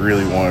 that's what he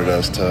really wanted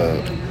us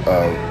to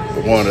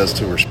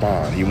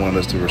respond. He wanted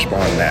us to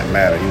respond in that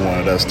matter. He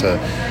wanted us to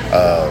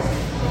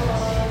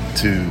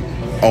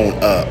own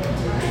up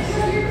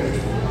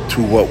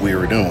to what we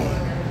were doing.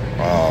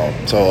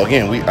 So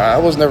again, I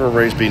was never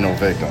raised to be no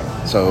victim.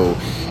 So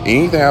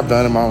anything I've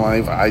done in my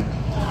life, I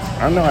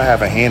know I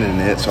have a hand in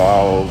it,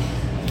 so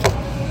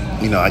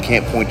I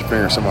can't point the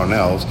finger at someone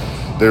else.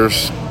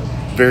 There's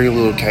very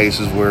little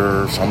cases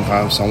where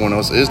sometimes someone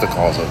else is the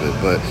cause of it,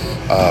 but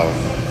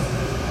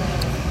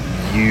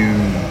you,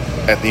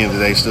 at the end of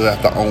the day, still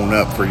have to own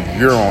up for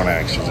your own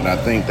actions. And I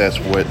think that's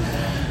what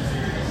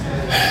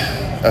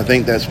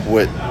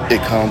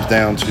it comes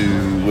down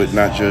to, with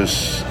not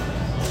just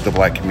the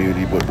black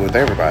community, but with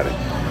everybody.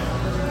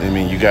 I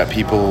mean, you got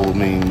people,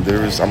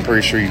 I'm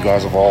pretty sure you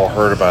guys have all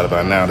heard about it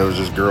by now. There was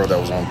this girl that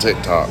was on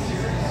TikTok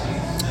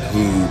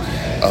who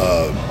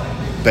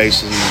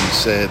basically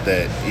said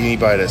that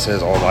anybody that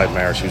says all life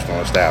matters, she was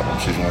going to stab them.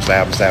 She was going to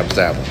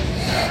stab them.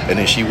 And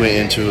then she went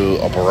into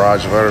a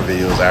barrage of other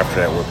videos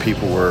after that where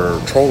people were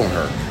trolling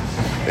her.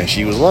 And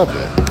she was loved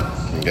it.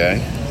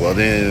 Okay? Well,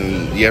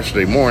 then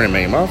yesterday morning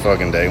made my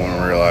fucking day when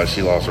I realized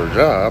she lost her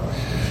job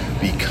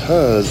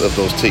because of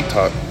those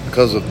TikTok,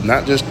 because of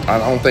not just, I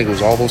don't think it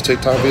was all those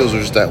TikTok videos, it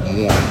was just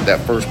that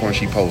first one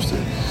she posted.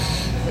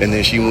 And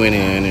then she went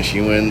in and she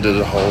went into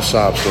the whole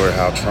sob story,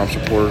 how Trump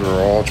supporters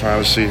are all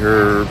trying to see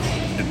her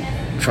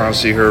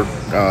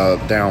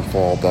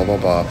downfall, blah, blah,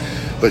 blah.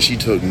 But she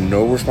took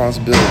no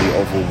responsibility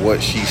over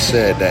what she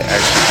said that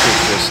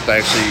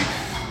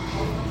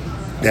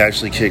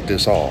actually kicked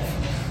this off.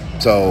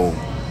 So,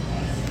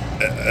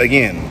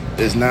 again,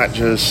 it's not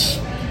just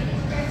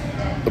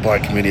the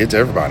black community, it's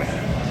everybody.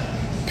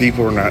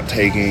 People are not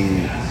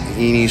taking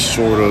any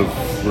sort of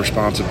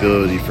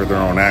responsibility for their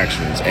own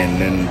actions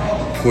and then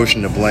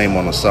pushing the blame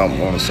on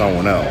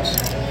someone else.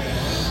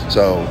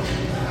 So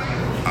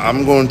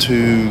I'm going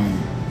to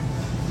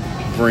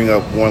bring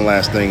up one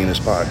last thing in this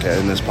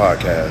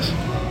podcast.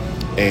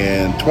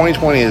 And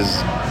 2020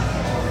 is,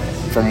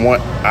 from what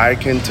I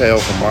can tell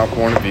from my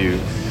point of view,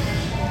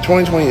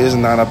 2020 is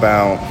not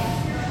about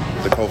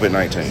the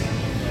COVID-19.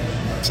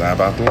 It's not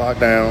about the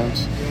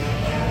lockdowns.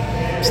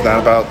 It's not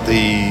about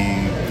the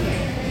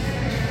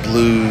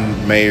blue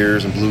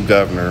mayors and blue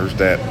governors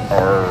that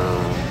are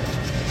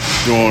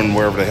doing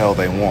wherever the hell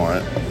they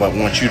want, but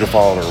want you to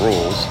follow the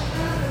rules.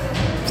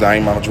 It's not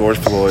even about George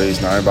Floyd.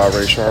 It's not even about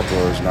Ray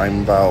Sharpler. It's not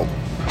even about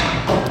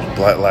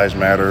Black Lives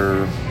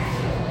Matter.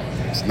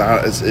 It's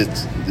not.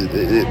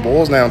 It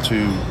boils down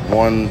to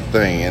one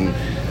thing, and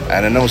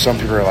I know some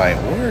people are like,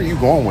 "Where are you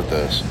going with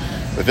this?"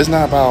 If it's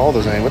not about all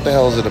those things, what the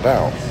hell is it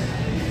about?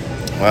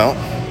 Well,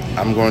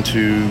 I'm going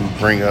to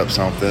bring up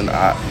something.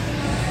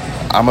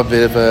 I'm a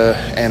bit of a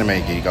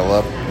anime geek. I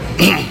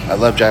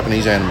love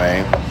Japanese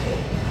anime.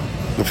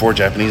 Before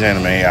Japanese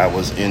anime, I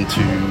was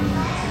into,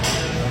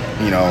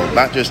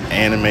 not just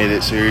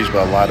animated series,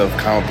 but a lot of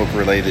comic book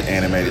related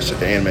animated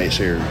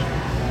series.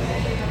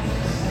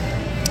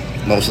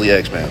 Mostly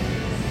X-Men.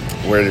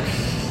 Where,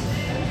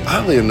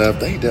 oddly enough,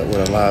 they dealt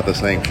with a lot of the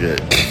same shit.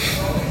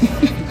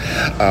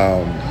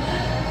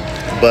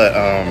 But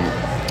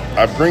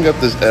I bring up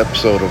this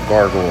episode of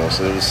Gargoyles.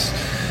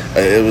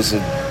 It was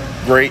a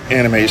great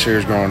anime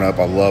series growing up.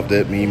 I loved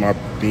it. Me, my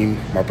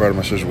brother,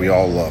 my sister, we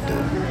all loved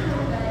it.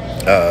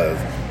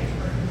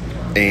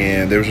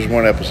 And there was this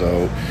one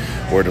episode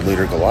where the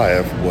leader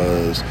Goliath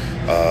was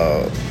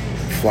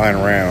flying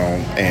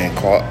around and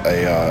caught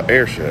a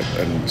airship,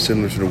 and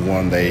similar to the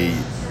one they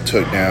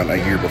took down a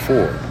year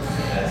before.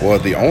 Well,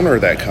 the owner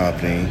of that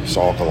company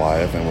saw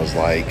Goliath and was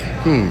like,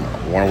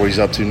 I wonder what he's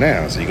up to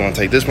now. So you going to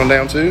take this one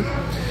down too?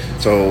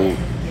 So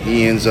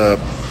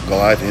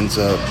Goliath ends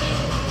up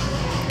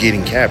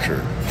getting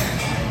captured.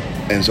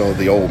 And so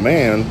the old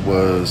man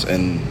was,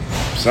 and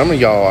some of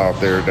y'all out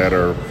there that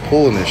are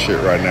pulling this shit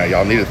right now,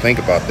 y'all need to think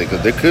about that,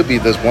 because there could be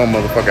this one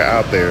motherfucker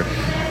out there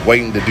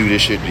waiting to do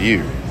this shit to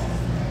you.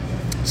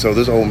 So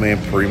this old man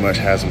pretty much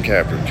has him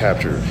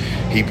captured.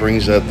 He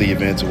brings up the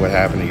events of what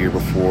happened a year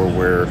before,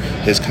 where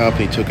his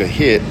company took a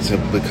hit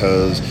simply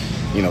because,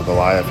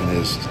 Goliath and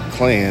his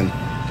clan,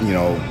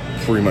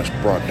 pretty much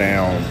brought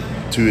down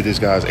two of this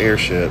guy's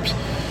airships.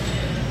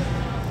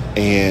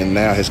 And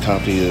now his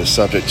company is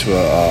subject to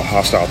a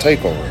hostile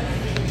takeover.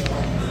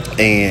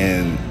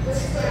 And,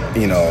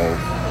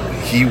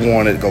 he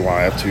wanted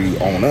Goliath to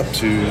own up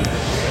to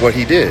what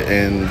he did.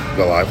 And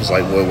Goliath was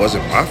like, well, it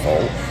wasn't my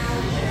fault.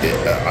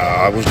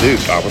 I was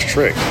duped. I was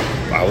tricked.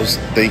 I was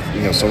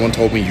thinking, someone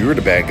told me you were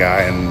the bad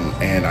guy,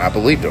 and I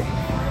believed him.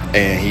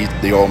 And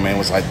the old man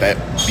was like, that,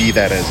 be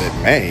that as it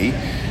may,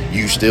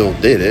 you still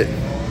did it,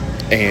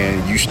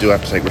 and you still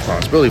have to take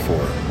responsibility for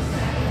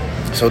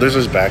it. So there's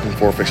this back and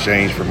forth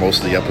exchange for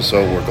most of the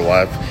episode where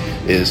Goliath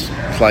is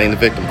playing the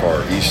victim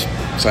card. He's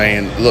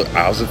saying, look,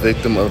 I was a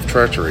victim of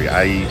treachery.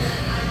 I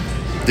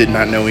did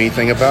not know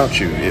anything about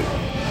you. It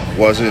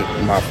wasn't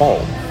my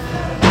fault.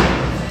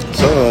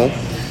 So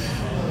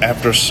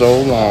after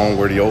so long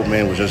where the old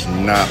man was just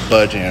not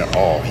budging at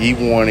all, he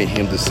wanted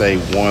him to say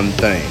one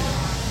thing.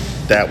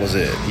 That was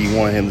it. He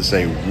wanted him to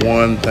say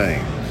one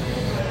thing.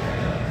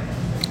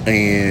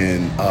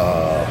 And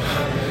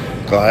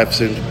Goliath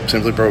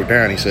simply broke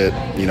down. He said,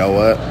 you know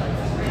what?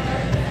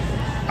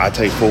 I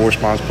take full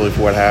responsibility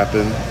for what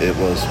happened. It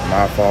was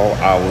my fault.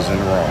 I was in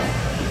the wrong.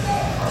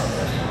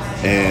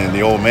 And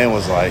the old man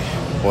was like,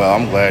 well,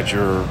 I'm glad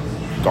you're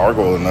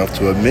gargoyle enough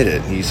to admit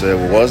it. He said,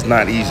 well, it's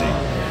not easy.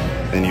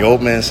 And the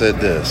old man said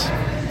this: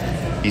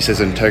 He says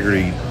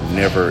integrity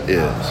never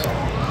is.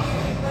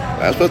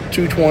 That's what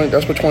 2020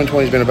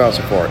 has been about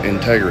so far.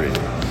 Integrity.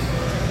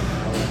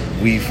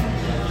 We've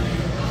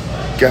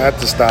got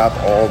to stop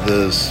all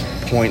this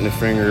pointing the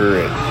finger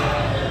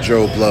at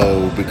Joe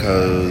Blow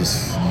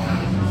because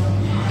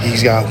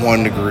he's got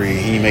 1 degree,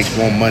 he makes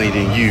more money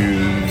than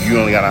you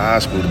only got a high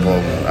school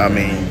diploma. I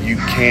mean, you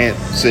can't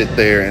sit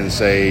there and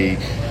say,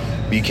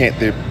 you can't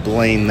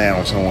blame that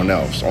on someone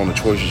else, on the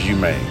choices you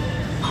made.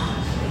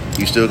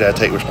 You still got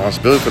to take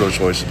responsibility for those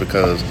choices,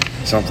 because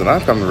something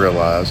I've come to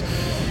realize,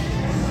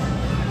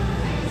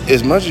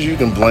 as much as you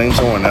can blame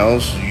someone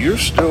else, you're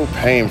still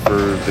paying for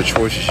the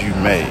choices you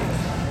made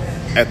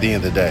at the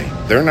end of the day.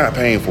 They're not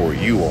paying for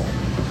it, you are.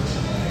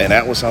 And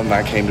that was something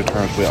I came to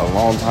terms with a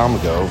long time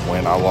ago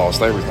when I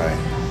lost everything.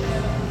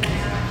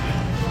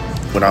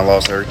 When I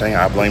lost everything,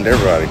 I blamed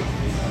everybody.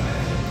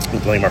 I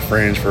blamed my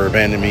friends for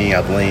abandoning me.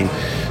 I blamed,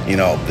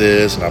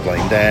 this, and I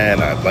blamed that,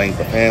 and I blamed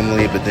the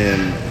family. But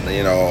then,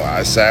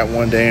 I sat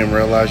one day and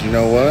realized, you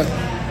know what?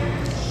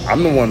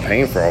 I'm the one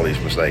paying for all these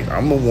mistakes.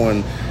 I'm the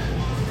one,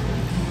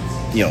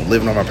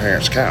 living on my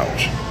parents'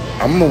 couch.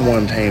 I'm the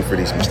one paying for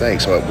these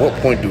mistakes. So at what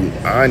point do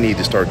I need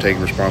to start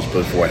taking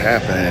responsibility for what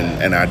happened?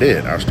 And I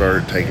did. I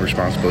started taking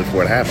responsibility for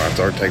what happened. I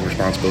started taking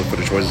responsibility for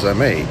the choices I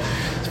made.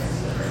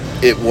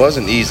 It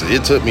wasn't easy.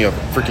 It took me a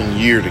freaking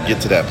year to get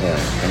to that point.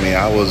 I mean,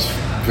 I was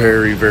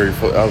very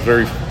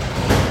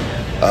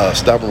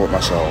stubborn with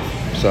myself.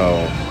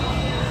 So,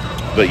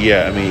 but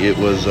yeah, I mean, it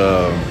was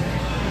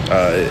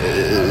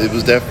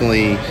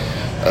definitely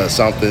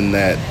something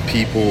that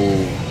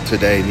people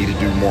today need to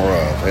do more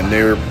of. And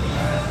there are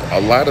a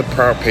lot of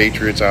proud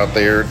patriots out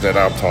there that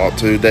I've talked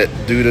to that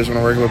do this on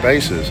a regular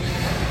basis.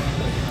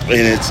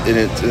 And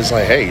it's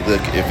like, hey,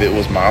 look, if it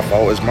was my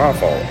fault, it's my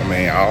fault. I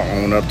mean,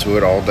 I'll own up to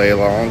it all day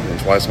long and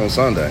twice on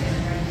Sunday.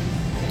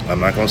 I'm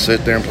not going to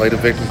sit there and play the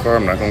victim card.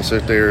 I'm not going to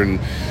sit there and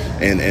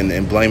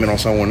blame it on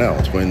someone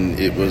else when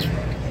it was,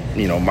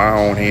 my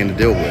own hand to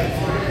deal with.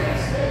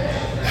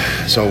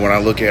 So when I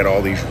look at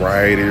all these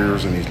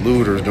rioters and these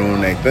looters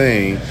doing their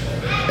thing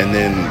and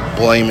then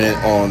blaming it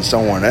on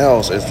someone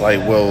else, it's like,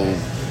 well,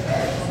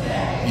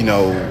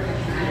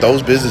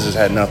 those businesses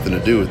had nothing to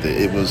do with it.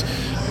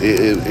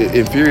 It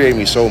infuriated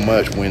me so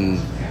much when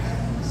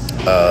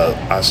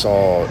I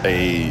saw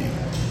a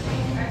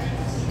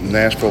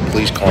Nashville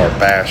police car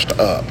bashed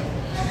up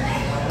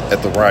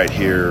at the right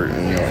here,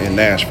 in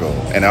Nashville,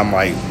 and I'm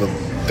like, well,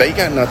 they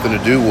got nothing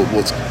to do with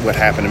what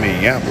happened in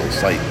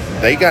Minneapolis. Like,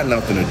 they got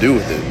nothing to do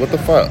with it. What the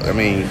fuck? I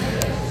mean,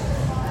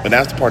 and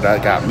that's the part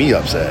that got me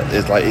upset.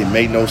 It's like, it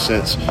made no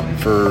sense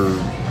for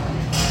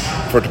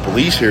the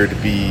police here to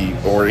be,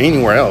 or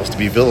anywhere else, to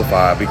be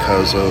vilified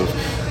because of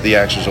the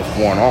actions of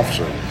one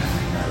officer.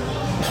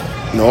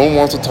 No one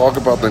wants to talk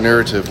about the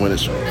narrative when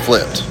it's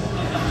flipped.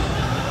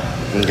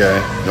 Okay?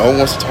 No one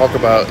wants to talk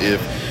about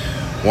if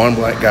one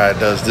black guy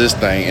does this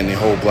thing and the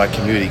whole black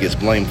community gets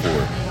blamed for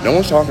it. No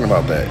one's talking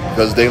about that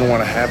because they don't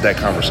want to have that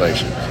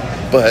conversation.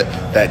 But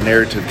that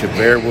narrative could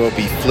very well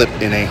be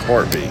flipped in a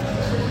heartbeat.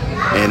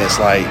 And it's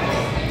like,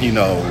 you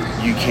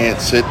can't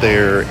sit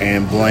there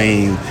and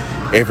blame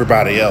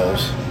everybody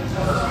else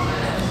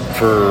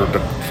because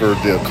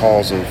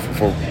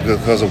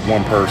of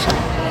one person.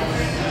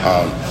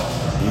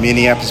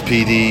 Minneapolis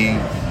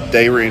PD,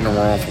 they were in the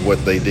wrong for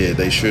what they did.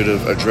 They should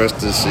have addressed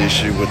this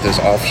issue with this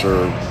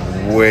officer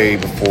way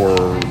before,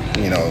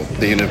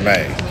 the end of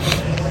May.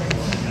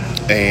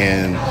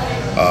 And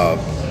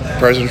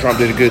President Trump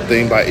did a good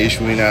thing by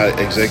issuing an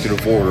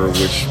executive order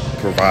which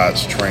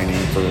provides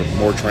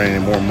more training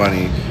and more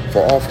money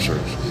for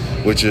officers,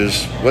 which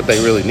is what they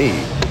really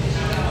need.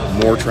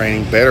 More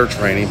training, better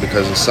training,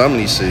 because in some of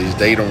these cities,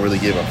 they don't really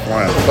give a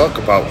flying fuck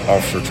about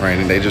officer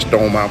training. They just throw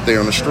them out there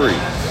on the street.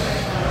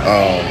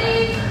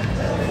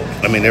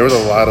 There was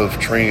a lot of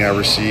training I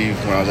received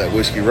when I was at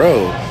Whiskey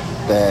Road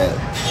that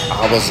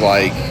I was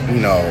like,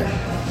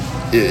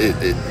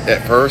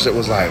 at first it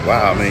was like,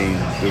 wow,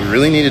 we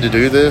really needed to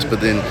do this,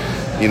 but then,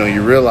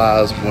 you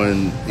realize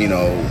when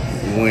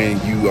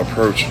you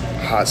approach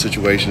hot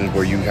situations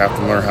where you have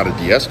to learn how to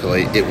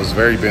de-escalate, it was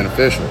very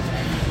beneficial.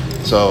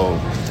 So,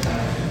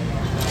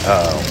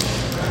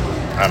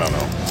 I don't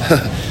know.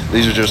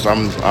 These are just,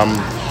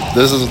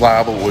 this is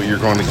liable what you're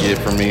going to get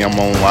from me. I'm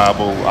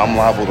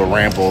liable to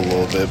ramble a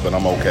little bit, but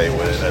I'm okay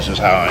with it. That's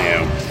just how I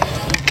am.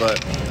 But,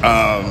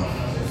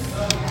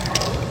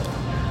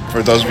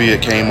 for those of you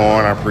that came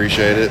on, I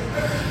appreciate it.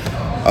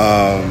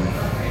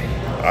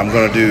 I'm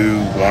going to do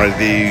one of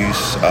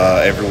these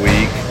every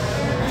week.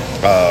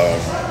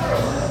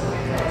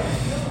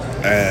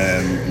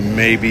 And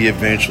maybe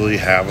eventually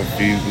have a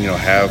few,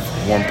 have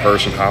one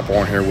person hop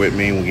on here with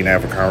me and we can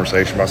have a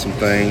conversation about some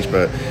things.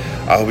 But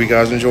I hope you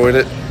guys enjoyed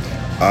it.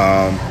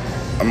 I'm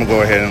going to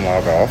go ahead and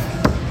log off.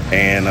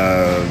 And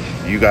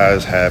you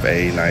guys have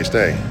a nice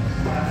day.